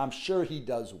 I'm sure he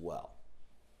does well.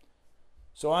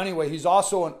 So anyway, he's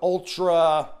also an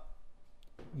ultra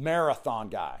marathon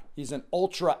guy. He's an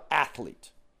ultra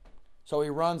athlete. So he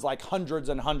runs like hundreds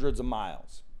and hundreds of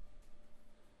miles.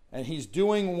 And he's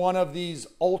doing one of these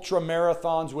ultra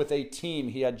marathons with a team.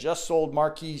 He had just sold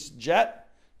Marquis jet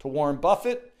to Warren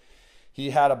Buffett. He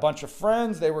had a bunch of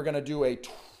friends. They were going to do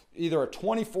either a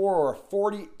 24 or a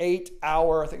 48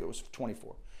 hour, I think it was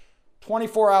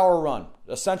 24-hour run.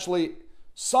 Essentially,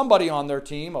 somebody on their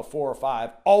team of 4 or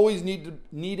 5 always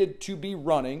needed to be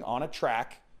running on a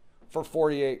track for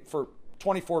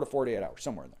 24 to 48 hours,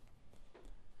 somewhere in there.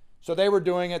 So they were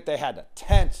doing it. They had a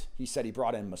tent. He said he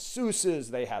brought in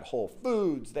masseuses. They had Whole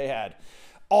Foods. They had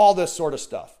all this sort of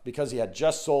stuff because he had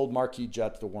just sold Marquis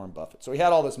jet to Warren Buffett. So he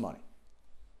had all this money.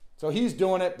 So he's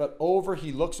doing it, but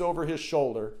he looks over his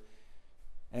shoulder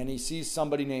and he sees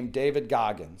somebody named David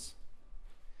Goggins.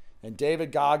 And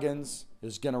David Goggins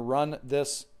is going to run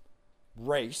this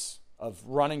race of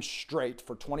running straight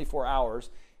for 24 hours.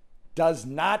 Does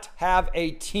not have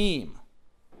a team.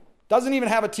 Doesn't even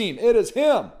have a team. It is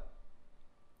him.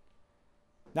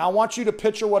 Now I want you to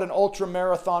picture what an ultra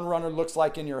marathon runner looks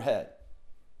like in your head.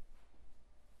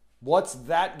 What's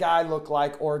that guy look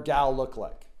like or gal look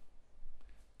like?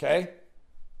 Okay?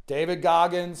 David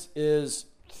Goggins is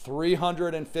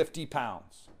 350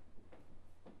 pounds.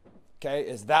 Okay?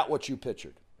 Is that what you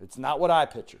pictured? It's not what I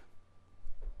picture.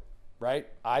 Right?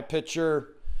 I picture,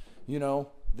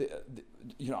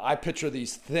 I picture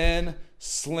these thin,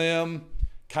 slim,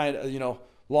 kind of,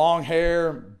 long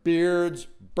hair, beards,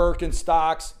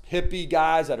 Birkenstocks, hippie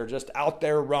guys that are just out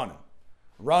there running,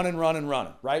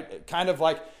 right? Kind of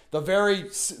like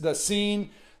the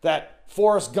scene that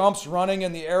Forrest Gump's running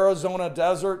in the Arizona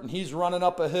desert and he's running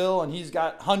up a hill and he's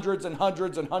got hundreds and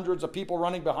hundreds and hundreds of people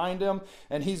running behind him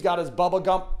and he's got his Bubba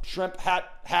Gump shrimp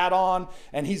hat on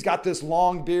and he's got this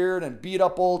long beard and beat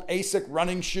up old ASIC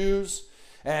running shoes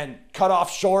and cut off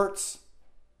shorts.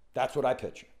 That's what I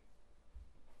picture.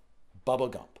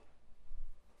 Bubba Gump.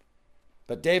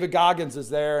 But David Goggins is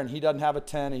there and he doesn't have a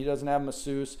tent, he doesn't have a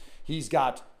masseuse. He's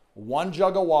got 1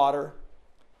 jug of water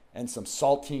and some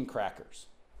saltine crackers.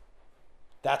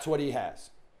 That's what he has.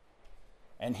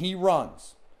 And he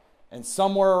runs. And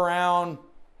somewhere around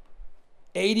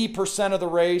 80% of the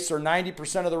race or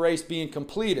 90% of the race being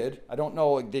completed, I don't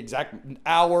know the exact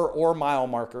hour or mile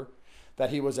marker that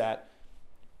he was at,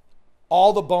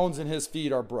 all the bones in his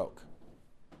feet are broke.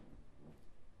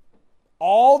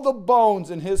 All the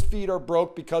bones in his feet are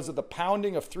broke because of the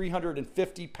pounding of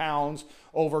 350 pounds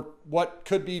over what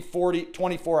could be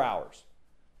 24 hours.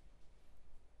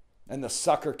 And the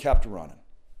sucker kept running.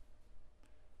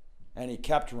 And he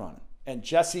kept running. And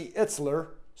Jesse Itzler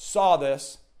saw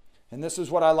this. And this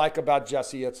is what I like about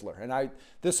Jesse Itzler. And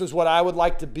this is what I would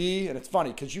like to be. And it's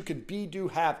funny because you can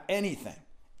have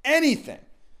anything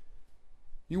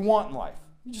you want in life.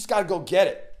 You just got to go get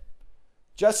it.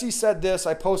 Jesse said this,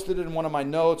 I posted it in one of my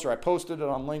notes or I posted it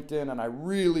on LinkedIn and I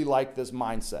really like this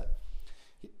mindset.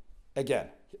 Again,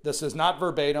 this is not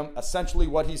verbatim. Essentially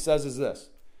what he says is this.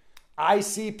 I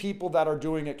see people that are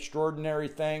doing extraordinary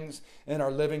things and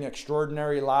are living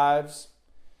extraordinary lives.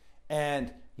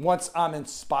 And once I'm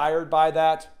inspired by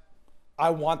that,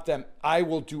 I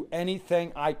will do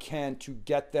anything I can to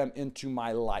get them into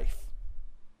my life.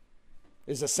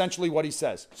 Is essentially what he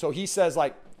says. So he says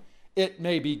it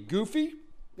may be goofy,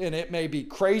 and it may be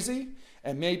crazy,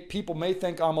 and people may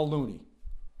think I'm a loony.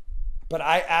 But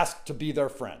I ask to be their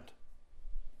friend.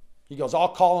 He goes, I'll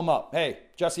call him up. Hey,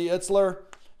 Jesse Itzler,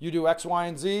 you do X, Y,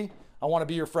 and Z. I want to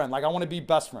be your friend. I want to be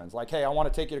best friends. Hey, I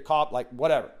want to take you to cop,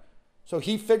 whatever. So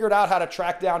he figured out how to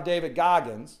track down David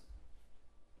Goggins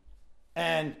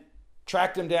and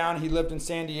tracked him down. He lived in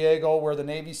San Diego where the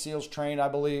Navy SEALs trained, I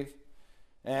believe,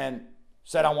 and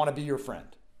said, I want to be your friend.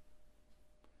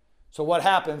 So what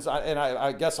happens,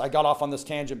 I guess I got off on this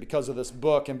tangent because of this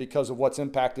book and because of what's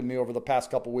impacted me over the past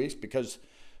couple weeks because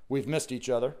we've missed each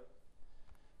other.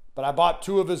 But I bought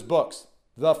 2 of his books.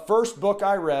 The first book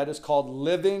I read is called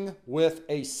Living with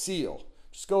a SEAL.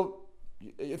 Just go,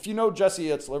 if you know Jesse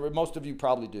Itzler, most of you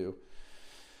probably do,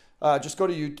 just go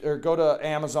to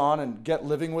Amazon and get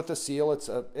Living with a SEAL.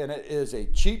 And it is a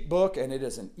cheap book and it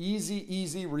is an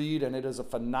easy read and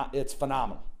it's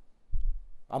phenomenal.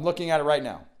 I'm looking at it right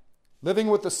now. Living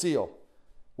with the SEAL.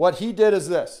 What he did is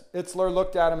this. Itzler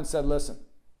looked at him and said, listen,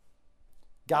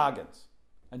 Goggins,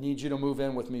 I need you to move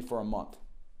in with me for a month.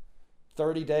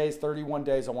 30 days, 31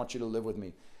 days, I want you to live with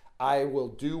me. I will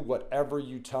do whatever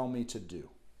you tell me to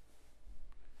do.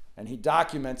 And he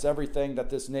documents everything that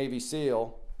this Navy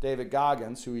SEAL, David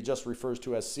Goggins, who he just refers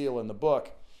to as SEAL in the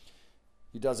book,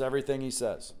 he does everything he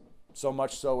says. So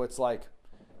much so it's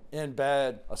in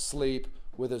bed, asleep,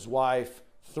 with his wife,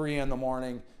 3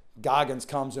 a.m, Goggins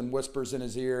comes and whispers in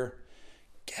his ear,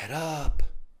 "Get up,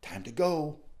 time to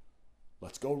go.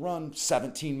 Let's go run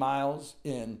 17 miles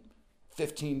in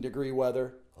 15-degree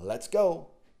weather. Let's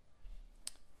go."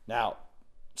 Now,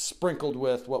 sprinkled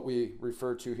with what we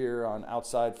refer to here on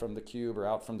outside from the cube or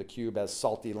out from the cube as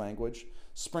salty language,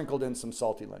 sprinkled in some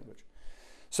salty language.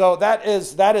 So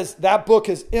that book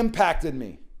has impacted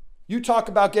me. You talk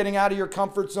about getting out of your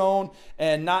comfort zone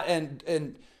and not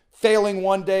and failing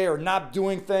one day or not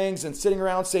doing things and sitting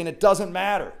around saying it doesn't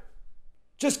matter.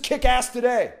 Just kick ass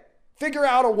today. Figure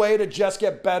out a way to just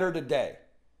get better today.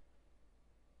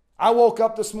 I woke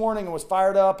up this morning and was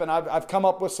fired up, and I've come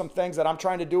up with some things that I'm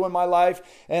trying to do in my life,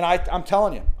 and I'm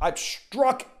telling you, I've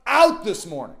struck out this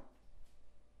morning.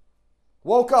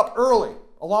 Woke up early.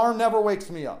 Alarm never wakes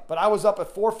me up, but I was up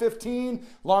at 4:15.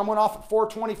 Alarm went off at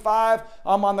 4:25.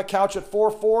 I'm on the couch at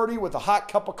 4:40 with a hot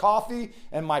cup of coffee,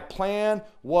 and my plan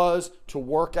was to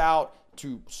work out.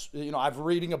 I've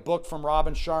reading a book from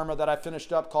Robin Sharma that I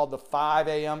finished up called The 5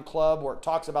 a.m. Club, where it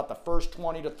talks about the first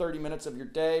 20 to 30 minutes of your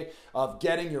day of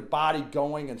getting your body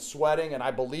going and sweating, and I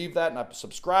believe that, and I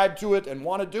subscribe to it and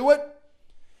want to do it.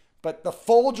 But the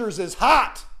Folgers is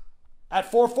hot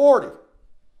at 4:40.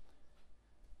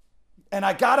 And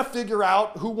I got to figure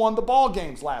out who won the ball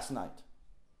games last night.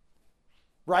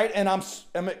 Right? And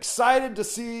I'm excited to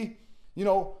see,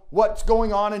 what's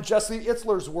going on in Jesse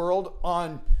Itzler's world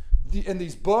in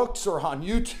these books or on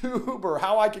YouTube or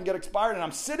how I can get inspired. And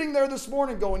I'm sitting there this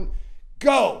morning going,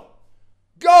 go.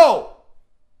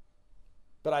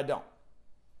 But I don't.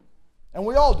 And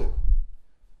we all do.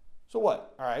 So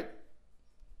what? All right.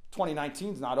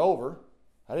 2019 is not over.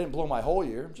 I didn't blow my whole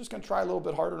year. I'm just going to try a little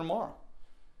bit harder tomorrow.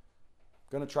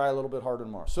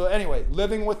 So anyway,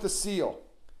 Living with the Seal.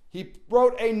 He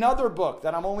wrote another book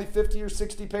that I'm only 50 or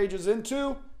 60 pages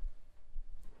into.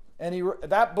 And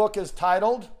that book is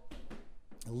titled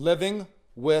Living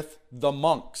with the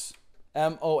Monks.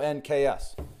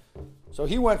 M-O-N-K-S. So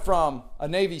he went from a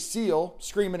Navy SEAL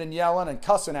screaming and yelling and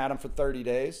cussing at him for 30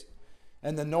 days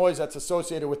and the noise that's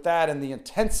associated with that and the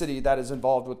intensity that is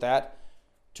involved with that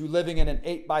to living in an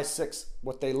 8x6,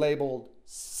 what they labeled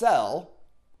cell,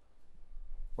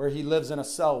 where he lives in a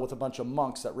cell with a bunch of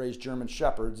monks that raise German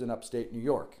shepherds in upstate New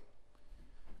York.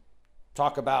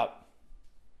 Talk about,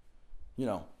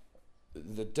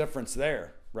 the difference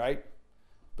there, right?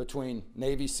 Between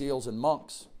Navy SEALs and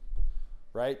monks,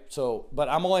 right? So, but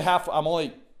I'm only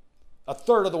a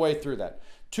third of the way through that.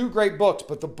 2 great books,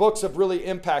 but the books have really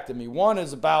impacted me. One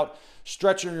is about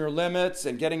stretching your limits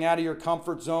and getting out of your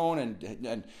comfort zone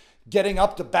and getting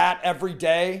up to bat every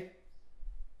day.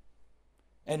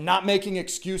 And not making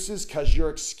excuses, because your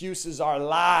excuses are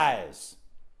lies,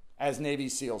 as Navy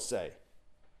SEALs say.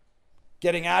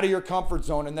 Getting out of your comfort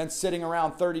zone and then sitting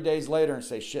around 30 days later and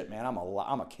say, shit, man,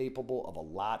 I'm capable of a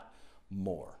lot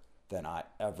more than I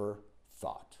ever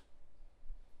thought.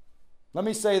 Let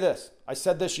me say this. I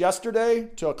said this yesterday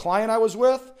to a client I was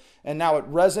with, and now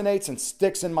it resonates and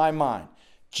sticks in my mind.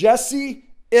 Jesse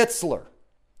Itzler,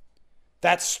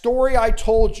 that story I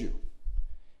told you,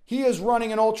 he is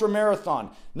running an ultra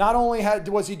marathon. Not only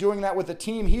was he doing that with a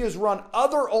team, he has run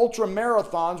other ultra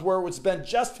marathons where it's been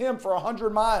just him for 100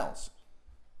 miles.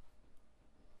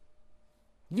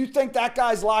 You think that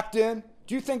guy's locked in?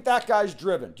 Do you think that guy's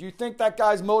driven? Do you think that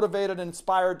guy's motivated and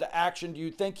inspired to action? Do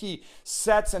you think he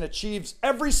sets and achieves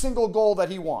every single goal that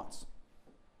he wants?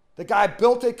 The guy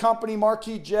built a company,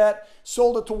 marquee jet,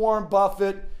 sold it to Warren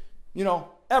Buffett,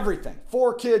 everything.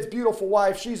 4 kids, beautiful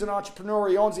wife. She's an entrepreneur.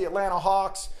 He owns the Atlanta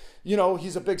Hawks.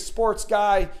 He's a big sports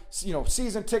guy.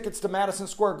 Season tickets to Madison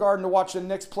Square Garden to watch the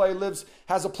Knicks play.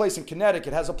 Has a place in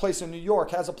Connecticut, has a place in New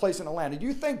York, has a place in Atlanta. Do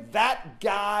you think that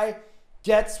guy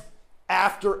gets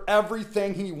after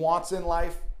everything he wants in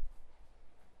life?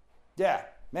 Yeah,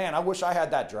 man, I wish I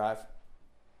had that drive.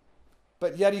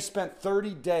 But yet he spent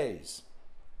 30 days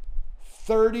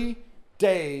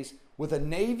with a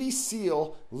Navy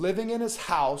SEAL living in his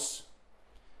house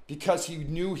because he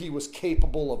knew he was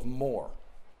capable of more.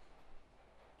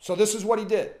 So this is what he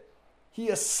did. He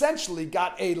essentially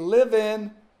got a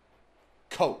live-in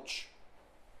coach.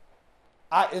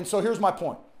 And so here's my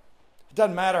point. It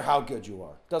doesn't matter how good you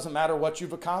are. It doesn't matter what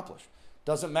you've accomplished. It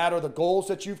doesn't matter the goals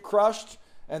that you've crushed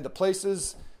and the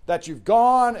places that you've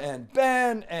gone and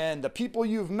been and the people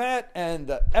you've met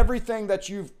and everything that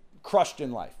you've crushed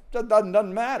in life. It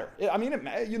doesn't matter.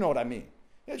 You know what I mean.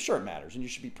 Sure it matters, and you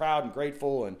should be proud and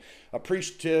grateful and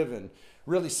appreciative and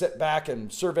really sit back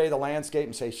and survey the landscape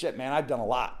and say, shit, man, I've done a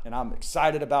lot, and I'm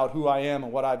excited about who I am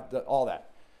and what I've done, all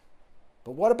that.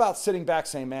 But what about sitting back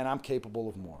saying, man, I'm capable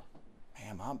of more?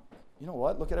 Man, you know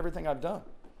what? Look at everything I've done.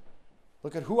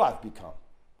 Look at who I've become.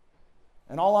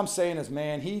 And all I'm saying is,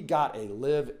 man, he got a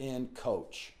live-in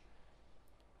coach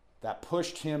that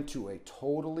pushed him to a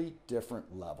totally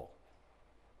different level.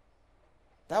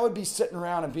 That would be sitting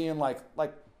around and being like,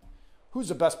 who's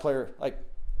the best player? Like,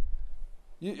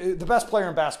 the best player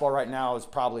in basketball right now is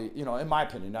probably, in my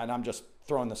opinion, and I'm just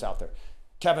throwing this out there,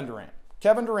 Kevin Durant.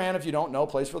 Kevin Durant, if you don't know,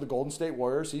 plays for the Golden State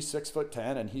Warriors. He's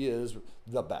 6'10", and he is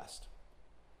the best.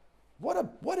 What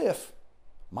if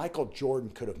Michael Jordan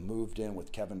could have moved in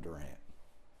with Kevin Durant,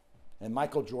 and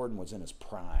Michael Jordan was in his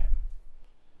prime,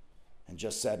 and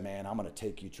just said, man, I'm going to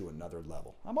take you to another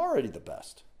level. I'm already the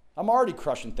best. I'm already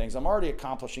crushing things. I'm already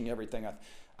accomplishing everything.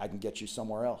 I can get you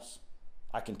somewhere else.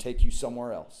 I can take you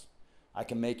somewhere else. I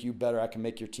can make you better. I can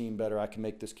make your team better. I can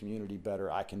make this community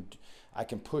better. I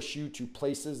can push you to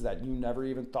places that you never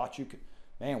even thought you could.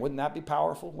 Man, wouldn't that be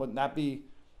powerful? Wouldn't that be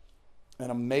an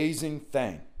amazing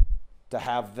thing to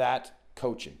have that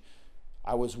coaching?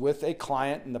 I was with a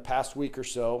client in the past week or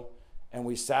so, and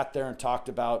we sat there and talked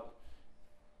about,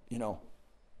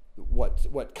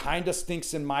 what kind of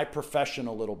stinks in my profession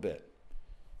a little bit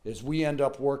is we end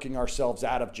up working ourselves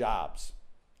out of jobs,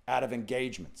 out of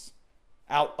engagements,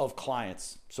 out of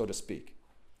clients, so to speak.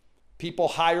 People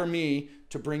hire me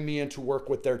to bring me in to work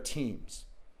with their teams.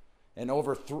 And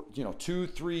over 2,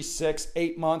 3, 6,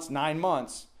 8 months, 9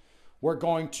 months, we're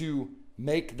going to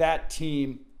make that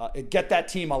team, get that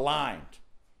team aligned.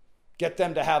 Get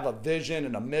them to have a vision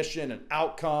and a mission and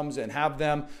outcomes, and have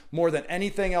them, more than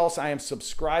anything else, I am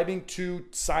subscribing to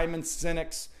Simon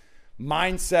Sinek's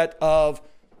mindset of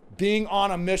being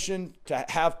on a mission to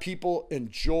have people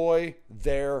enjoy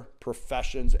their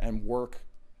professions and work.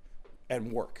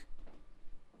 And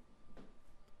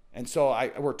so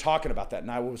we're talking about that.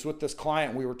 And I was with this client,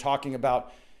 and we were talking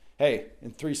about, hey,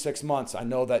 in 3-6 months, I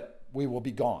know that we will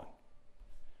be gone.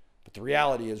 But the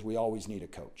reality is we always need a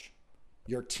coach.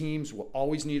 Your teams will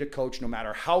always need a coach, no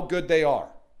matter how good they are.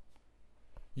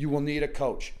 You will need a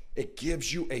coach. It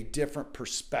gives you a different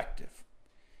perspective.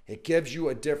 It gives you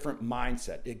a different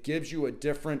mindset. It gives you a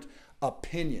different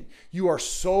opinion. You are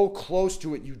so close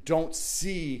to it, you don't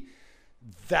see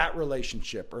that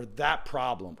relationship or that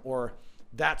problem or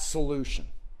that solution.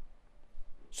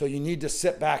 So you need to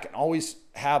sit back and always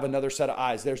have another set of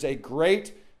eyes. There's a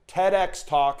great TEDx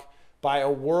talk by a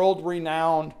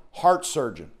world-renowned heart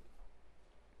surgeon.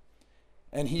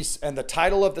 And the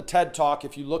title of the TED Talk,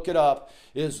 if you look it up,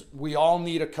 is We All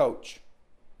Need a Coach.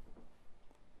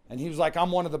 And he was like,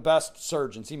 I'm one of the best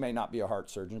surgeons. He may not be a heart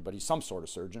surgeon, but he's some sort of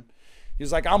surgeon.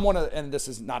 He's like, and this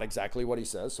is not exactly what he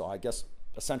says, so I guess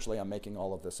essentially I'm making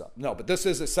all of this up. No, but this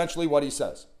is essentially what he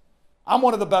says. I'm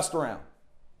one of the best around,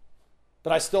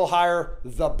 but I still hire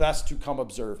the best to come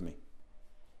observe me.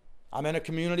 I'm in a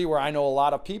community where I know a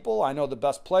lot of people, I know the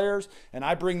best players, and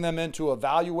I bring them in to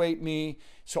evaluate me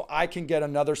so I can get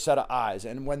another set of eyes.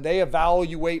 And when they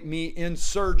evaluate me in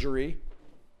surgery,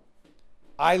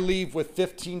 I leave with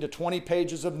 15 to 20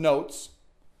 pages of notes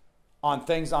on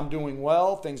things I'm doing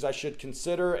well, things I should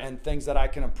consider, and things that I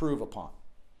can improve upon.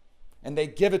 And they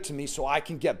give it to me so I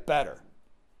can get better.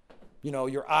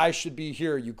 Your eye should be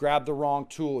here. You grabbed the wrong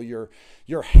tool.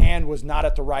 Your hand was not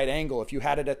at the right angle. If you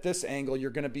had it at this angle,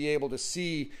 you're going to be able to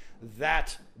see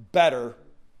that better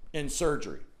in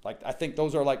surgery. I think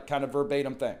those are kind of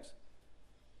verbatim things.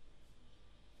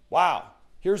 Wow.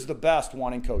 Here's the best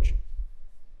wanting coaching.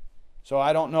 So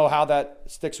I don't know how that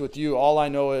sticks with you. All I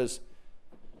know is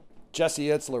Jesse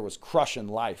Itzler was crushing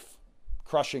life,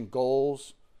 crushing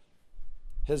goals.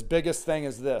 His biggest thing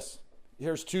is this.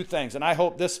 Here's 2 things. And I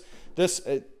hope this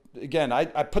again, I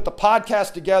put the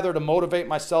podcast together to motivate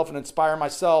myself and inspire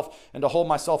myself and to hold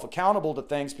myself accountable to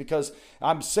things because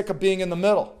I'm sick of being in the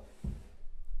middle.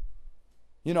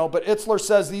 But Itzler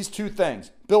says these 2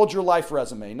 things. Build your life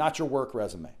resume, not your work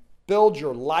resume. Build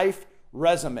your life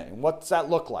resume. And what's that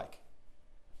look like?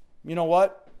 You know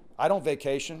what? I don't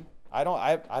vacation.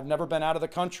 I've never been out of the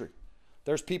country.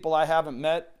 There's people I haven't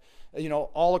met,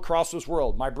 all across this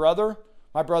world. My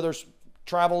brother's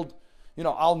traveled,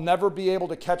 I'll never be able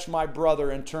to catch my brother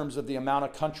in terms of the amount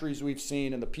of countries we've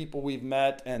seen and the people we've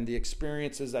met and the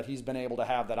experiences that he's been able to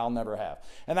have that I'll never have.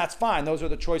 And that's fine. Those are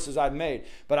the choices I've made.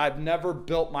 But I've never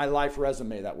built my life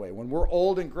resume that way. When we're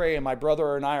old and gray and my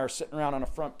brother and I are sitting around on a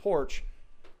front porch,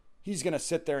 he's going to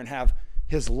sit there and have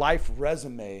his life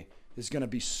resume is going to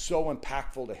be so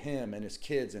impactful to him and his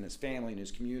kids and his family and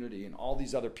his community and all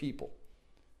these other people.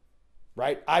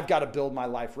 Right? I've got to build my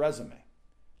life resume.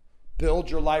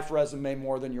 Build your life resume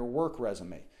more than your work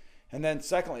resume. And then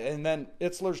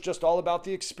Itzler's just all about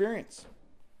the experience.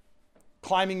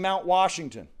 Climbing Mount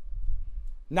Washington.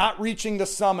 Not reaching the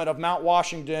summit of Mount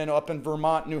Washington up in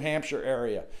Vermont, New Hampshire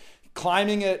area.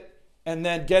 Climbing it and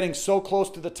then getting so close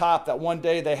to the top that one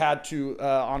day they had to,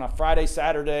 on a Friday,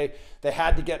 Saturday, they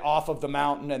had to get off of the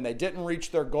mountain and they didn't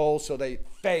reach their goal, so they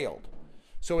failed.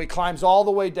 So he climbs all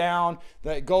the way down,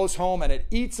 then goes home, and it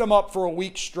eats him up for a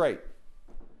week straight.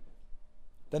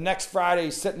 The next Friday,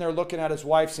 he's sitting there looking at his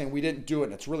wife saying, we didn't do it,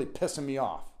 and it's really pissing me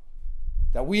off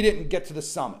that we didn't get to the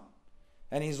summit.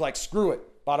 And he's like, screw it.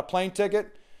 Bought a plane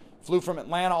ticket, flew from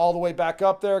Atlanta all the way back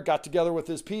up there, got together with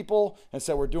his people, and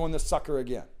said, we're doing this sucker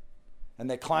again. And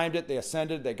they climbed it, they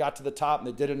ascended, they got to the top, and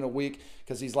they did it in a week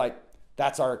because he's like,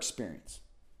 that's our experience.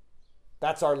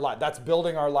 That's our life. That's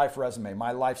building our life resume,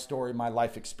 my life story, my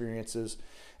life experiences.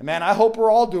 And man, I hope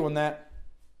we're all doing that.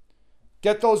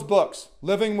 Get those books,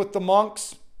 Living with the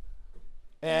Monks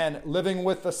and Living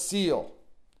with a Seal.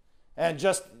 And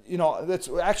just, it's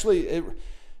actually,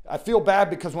 I feel bad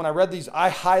because when I read these, I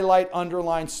highlight,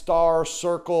 underline, star,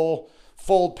 circle,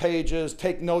 fold pages,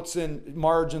 take notes in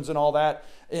margins and all that.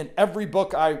 In every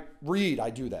book I read, I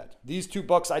do that. These 2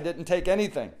 books, I didn't take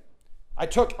anything. I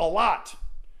took a lot,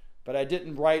 but I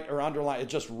didn't write or underline. I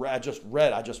just read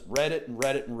it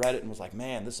and was like,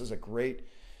 man, this is a great,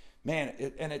 man.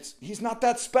 He's not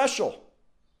that special.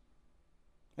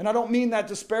 And I don't mean that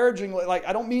disparagingly. Like,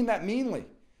 I don't mean that meanly.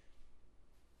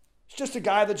 He's just a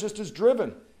guy that just is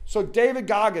driven. So David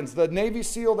Goggins, the Navy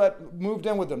SEAL that moved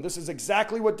in with him, this is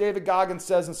exactly what David Goggins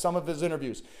says in some of his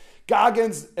interviews.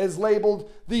 Goggins is labeled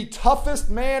the toughest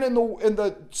man in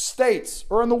the States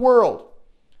or in the world.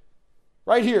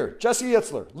 Right here, Jesse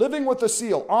Itzler, Living with a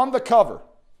SEAL, on the cover.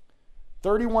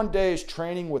 31 days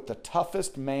training with the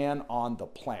toughest man on the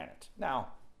planet. Now,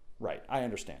 right, I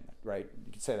understand that, right?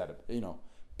 You can say that,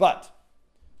 but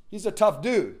he's a tough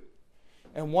dude.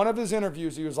 And one of his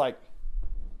interviews, he was like,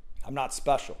 I'm not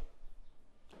special.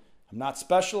 I'm not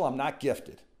special. I'm not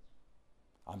gifted.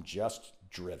 I'm just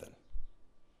driven.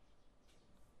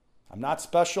 I'm not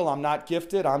special. I'm not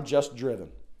gifted. I'm just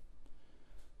driven.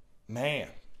 Man.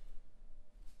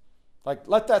 Like,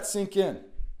 let that sink in.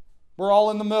 We're all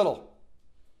in the middle.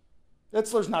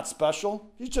 Itzler's not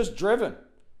special. He's just driven.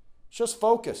 He's just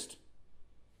focused.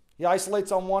 He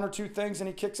isolates on 1 or 2 things and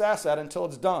he kicks ass at it until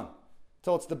it's done.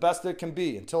 Until it's the best it can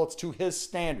be. Until it's to his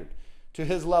standard. To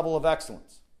his level of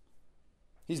excellence.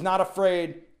 He's not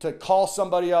afraid to call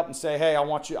somebody up and say, hey, I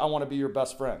want to be your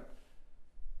best friend.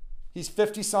 He's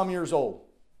 50 some years old.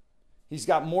 He's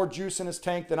got more juice in his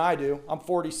tank than I do. I'm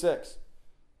 46.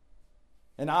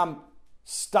 And I'm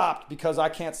stopped because I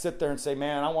can't sit there and say,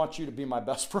 man, I want you to be my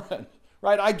best friend.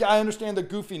 Right? I understand the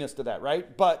goofiness to that,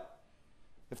 right? But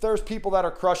if there's people that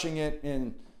are crushing it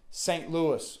in St.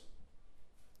 Louis,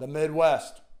 the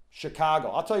Midwest,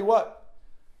 Chicago, I'll tell you what.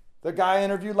 The guy I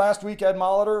interviewed last week, Ed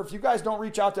Molitor, if you guys don't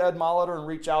reach out to Ed Molitor and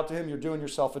reach out to him, you're doing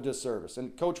yourself a disservice.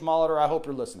 And Coach Molitor, I hope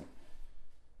you're listening.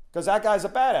 Because that guy's a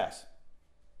badass.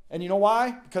 And you know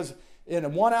why? Because in a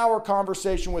 1-hour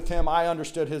conversation with him, I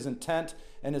understood his intent,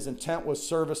 and his intent was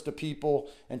service to people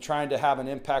and trying to have an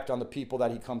impact on the people that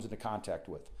he comes into contact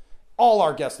with. All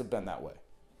our guests have been that way.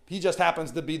 He just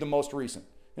happens to be the most recent.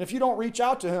 And if you don't reach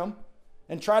out to him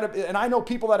and and I know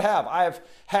people that have. I have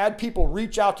had people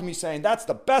reach out to me saying, that's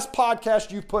the best podcast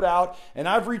you've put out. And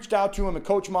I've reached out to him, and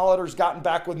Coach Molitor's gotten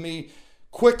back with me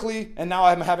quickly, and now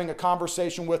I'm having a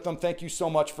conversation with them. Thank you so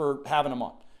much for having him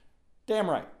on. Damn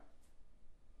right.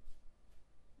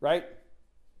 Right?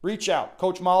 Reach out.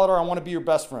 Coach Molitor, I want to be your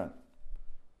best friend.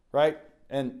 Right?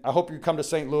 And I hope you come to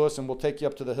St. Louis and we'll take you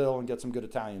up to the hill and get some good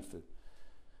Italian food.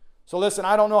 So listen,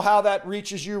 I don't know how that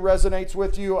reaches you, resonates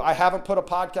with you. I haven't put a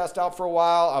podcast out for a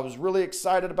while. I was really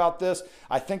excited about this.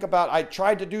 I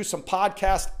tried to do some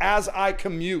podcasts as I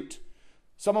commute.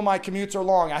 Some of my commutes are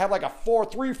long. I have like a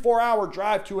 3-4 hour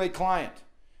drive to a client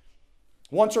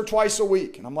once or twice a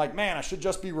week. And I'm like, man, I should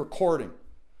just be recording.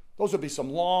 Those would be some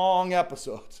long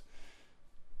episodes.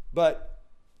 But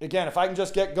again, if I can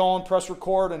just get going, press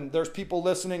record, and there's people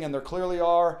listening, and there clearly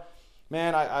are,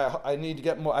 man, I need to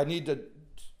get more. I need to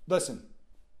listen.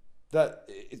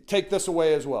 Take this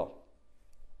away as well.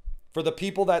 For the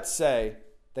people that say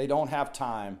they don't have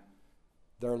time,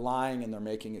 they're lying and they're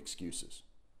making excuses.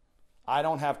 I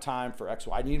don't have time for X.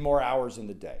 I need more hours in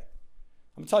the day.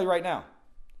 I'm going to tell you right now.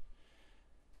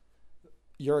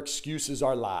 Your excuses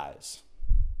are lies.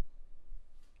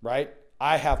 Right?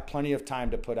 I have plenty of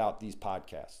time to put out these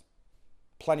podcasts.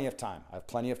 Plenty of time. I have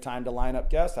plenty of time to line up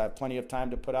guests. I have plenty of time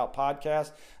to put out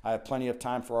podcasts. I have plenty of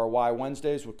time for our Why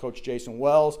Wednesdays with Coach Jason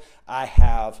Wells. I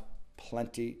have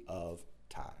plenty of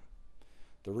time.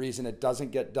 The reason it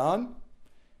doesn't get done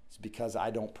is because I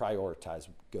don't prioritize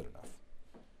good enough.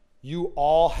 You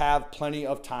all have plenty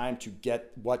of time to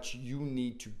get what you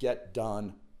need to get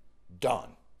done.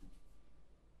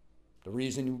 The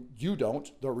reason you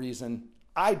don't, the reason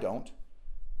I don't,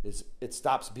 is it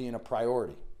stops being a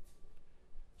priority.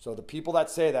 So the people that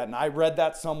say that, and I read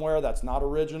that somewhere, that's not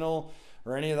original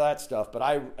or any of that stuff, but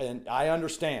I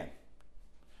understand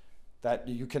that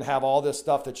you can have all this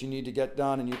stuff that you need to get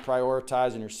done and you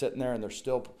prioritize and you're sitting there and there's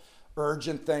still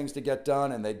urgent things to get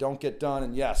done and they don't get done.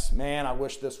 And yes, man, I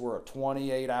wish this were a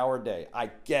 28-hour day.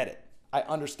 I get it. I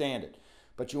understand it.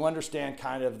 But you understand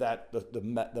kind of that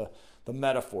the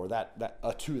metaphor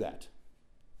to that.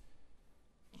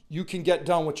 You can get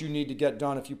done what you need to get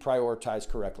done if you prioritize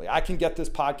correctly. I can get this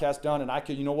podcast done, and I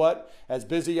can, you know what? As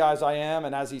busy as I am,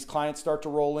 and as these clients start to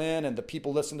roll in, and the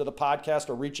people listen to the podcast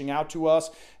are reaching out to us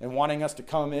and wanting us to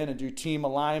come in and do team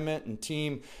alignment and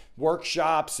team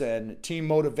workshops and team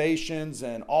motivations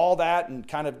and all that, and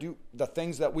kind of do the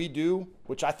things that we do,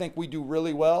 which I think we do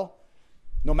really well.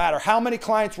 No matter how many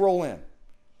clients roll in,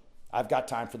 I've got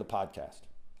time for the podcast.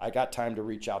 I got time to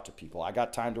reach out to people. I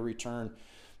got time to return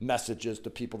messages to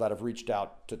people that have reached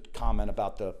out to comment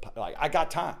about I got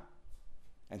time.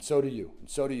 And so do you. And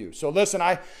so do you. So listen,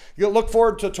 I look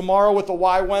forward to tomorrow with the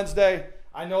Why Wednesday.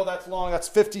 I know that's long. That's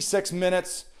 56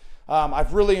 minutes.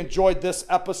 I've really enjoyed this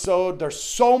episode. There's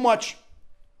so much.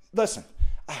 Listen,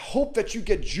 I hope that you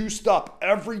get juiced up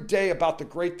every day about the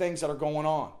great things that are going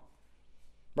on.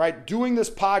 Right? Doing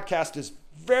this podcast is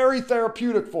very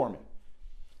therapeutic for me.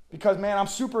 Because, man, I'm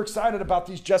super excited about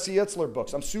these Jesse Itzler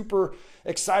books. I'm super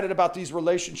excited about these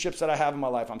relationships that I have in my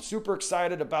life. I'm super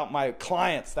excited about my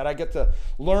clients that I get to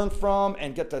learn from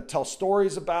and get to tell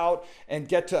stories about and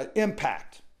get to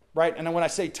impact, right? And when I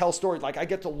say tell stories, like I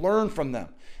get to learn from them.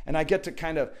 And I get to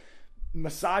kind of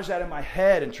massage that in my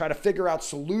head and try to figure out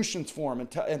solutions for them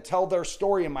and tell their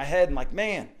story in my head. And like,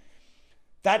 man,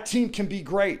 that team can be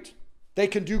great. They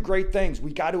can do great things.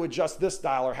 We got to adjust this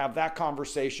dial or have that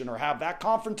conversation or have that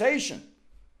confrontation.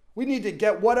 We need to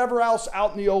get whatever else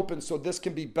out in the open so this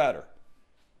can be better.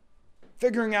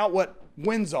 Figuring out what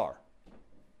wins are.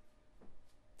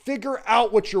 Figure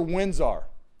out what your wins are.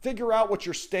 Figure out what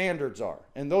your standards are.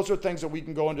 And those are things that we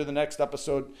can go into the next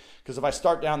episode, because if I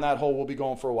start down that hole, we'll be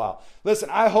going for a while. Listen,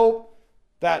 I hope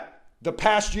that the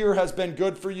past year has been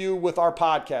good for you with our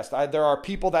podcast. There are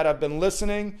people that have been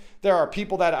listening. There are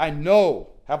people that I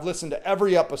know have listened to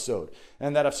every episode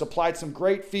and that have supplied some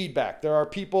great feedback. There are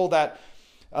people that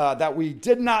we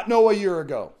did not know a year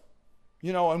ago.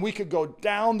 You know, and we could go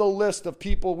down the list of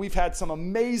people. We've had some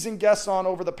amazing guests on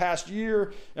over the past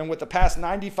year and with the past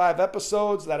 95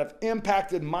 episodes that have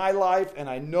impacted my life, and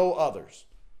I know others.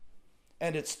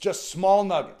 And it's just small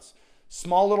nuggets,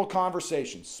 small little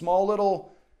conversations, small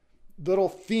little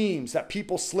themes that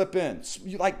people slip in.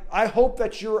 Like, I hope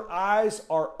that your eyes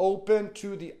are open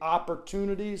to the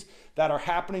opportunities that are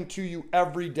happening to you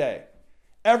every day.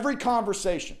 Every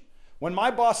conversation. When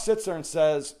my boss sits there and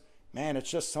says, man,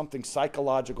 it's just something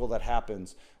psychological that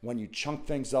happens when you chunk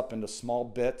things up into small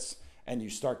bits and you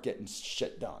start getting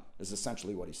shit done, is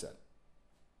essentially what he said.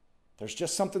 There's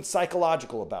just something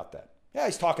psychological about that. Yeah,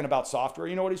 he's talking about software.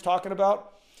 You know what he's talking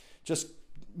about? Just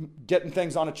getting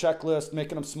things on a checklist,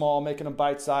 making them small, making them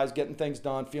bite-sized, getting things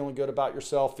done, feeling good about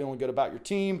yourself, feeling good about your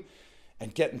team,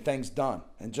 and getting things done.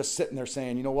 And just sitting there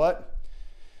saying, you know what?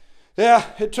 Yeah,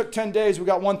 it took 10 days. We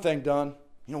got one thing done.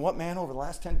 You know what, man? Over the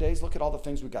last 10 days, look at all the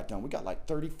things we got done. We got like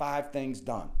 35 things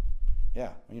done.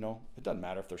 Yeah, you know, it doesn't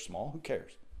matter if they're small. Who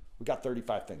cares? We got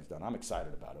 35 things done. I'm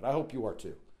excited about it. I hope you are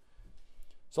too.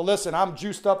 So listen, I'm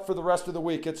juiced up for the rest of the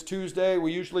week. It's Tuesday.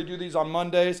 We usually do these on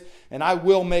Mondays, and I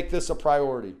will make this a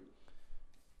priority.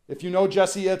 If you know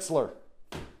Jesse Itzler,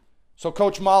 so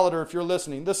Coach Molitor, if you're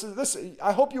listening,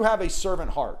 I hope you have a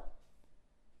servant heart.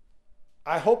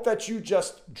 I hope that you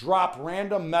just drop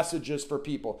random messages for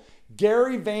people.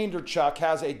 Gary Vaynerchuk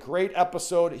has a great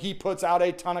episode. He puts out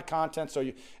a ton of content, so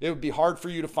it would be hard for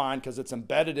you to find because it's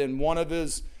embedded in one of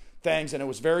his things, and it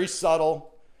was very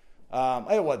subtle.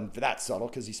 It wasn't that subtle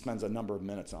because he spends a number of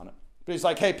minutes on it. But he's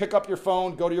like, hey, pick up your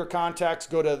phone, go to your contacts,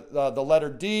 go to the letter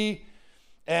D,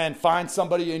 and find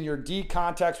somebody in your D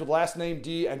contacts with last name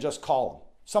D and just call them.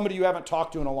 Somebody you haven't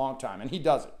talked to in a long time. And he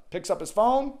does it. Picks up his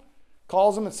phone,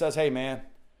 calls him and says, hey, man,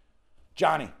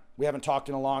 Johnny, we haven't talked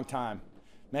in a long time.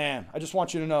 Man, I just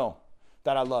want you to know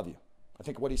that I love you. I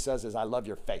think what he says is, I love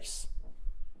your face.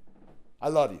 I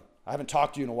love you. I haven't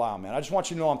talked to you in a while, man. I just want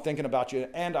you to know I'm thinking about you,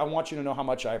 and I want you to know how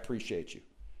much I appreciate you.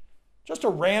 Just a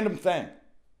random thing.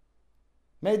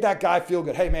 Made that guy feel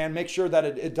good. Hey, man, make sure that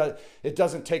it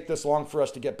doesn't take this long for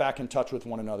us to get back in touch with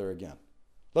one another again.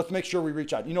 Let's make sure we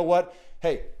reach out. You know what?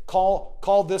 Hey,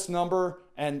 call this number,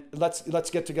 and let's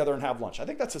get together and have lunch. I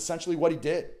think that's essentially what he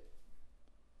did.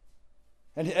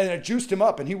 And it juiced him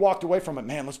up, and he walked away from it.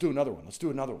 Man, let's do another one. Let's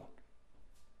do another one.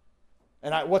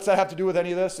 And what's that have to do with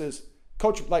any of this is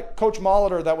Coach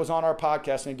Molitor that was on our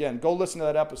podcast. And again, go listen to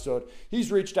that episode.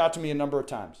 He's reached out to me a number of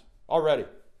times already.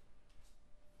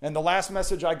 And the last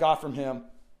message I got from him,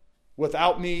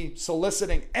 without me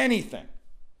soliciting anything,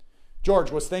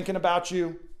 George, was thinking about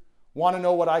you, want to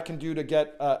know what I can do to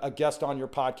get a guest on your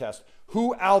podcast.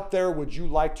 Who out there would you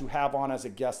like to have on as a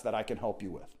guest that I can help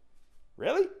you with?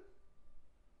 Really?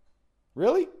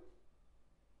 Really?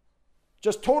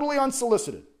 Just totally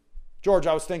unsolicited. George,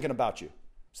 I was thinking about you.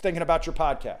 I was thinking about your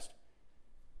podcast.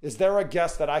 Is there a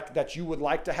guest that you would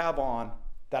like to have on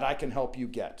that I can help you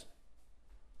get?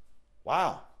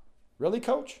 Wow. Really,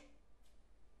 Coach?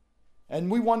 And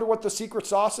we wonder what the secret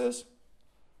sauce is?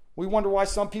 We wonder why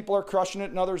some people are crushing it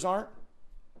and others aren't?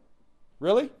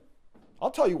 Really?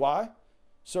 I'll tell you why.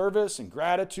 Service and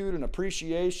gratitude and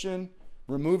appreciation,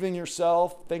 removing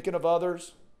yourself, thinking of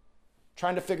others,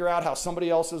 trying to figure out how somebody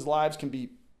else's lives can be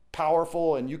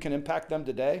powerful and you can impact them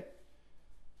today.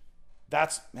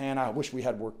 Man, I wish we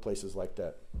had workplaces like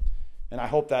that. And I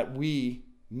hope that me,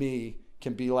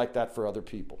 can be like that for other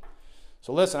people.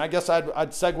 So listen, I guess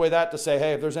I'd segue that to say,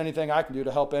 hey, if there's anything I can do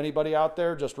to help anybody out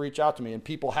there, just reach out to me. And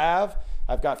people have.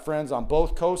 I've got friends on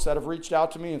both coasts that have reached out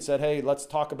to me and said, hey, let's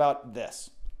talk about this.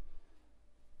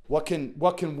 What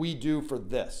can we do for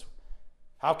this?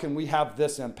 How can we have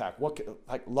this impact?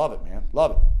 Love it, man.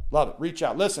 Love it. Love it. Reach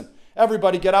out. Listen,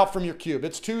 everybody get out from your cube.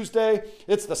 It's Tuesday.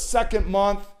 It's the second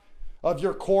month of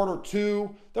your quarter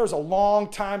two. There's a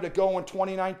long time to go in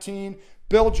 2019.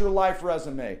 Build your life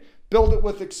resume. Build it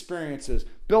with experiences.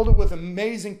 Build it with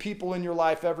amazing people in your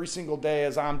life every single day,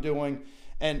 as I'm doing.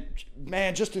 And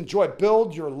man, just enjoy.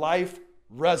 Build your life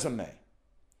resume.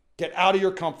 Get out of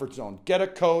your comfort zone. Get a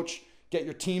coach. Get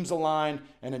your teams aligned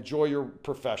and enjoy your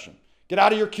profession. Get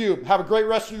out of your cube. Have a great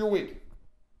rest of your week.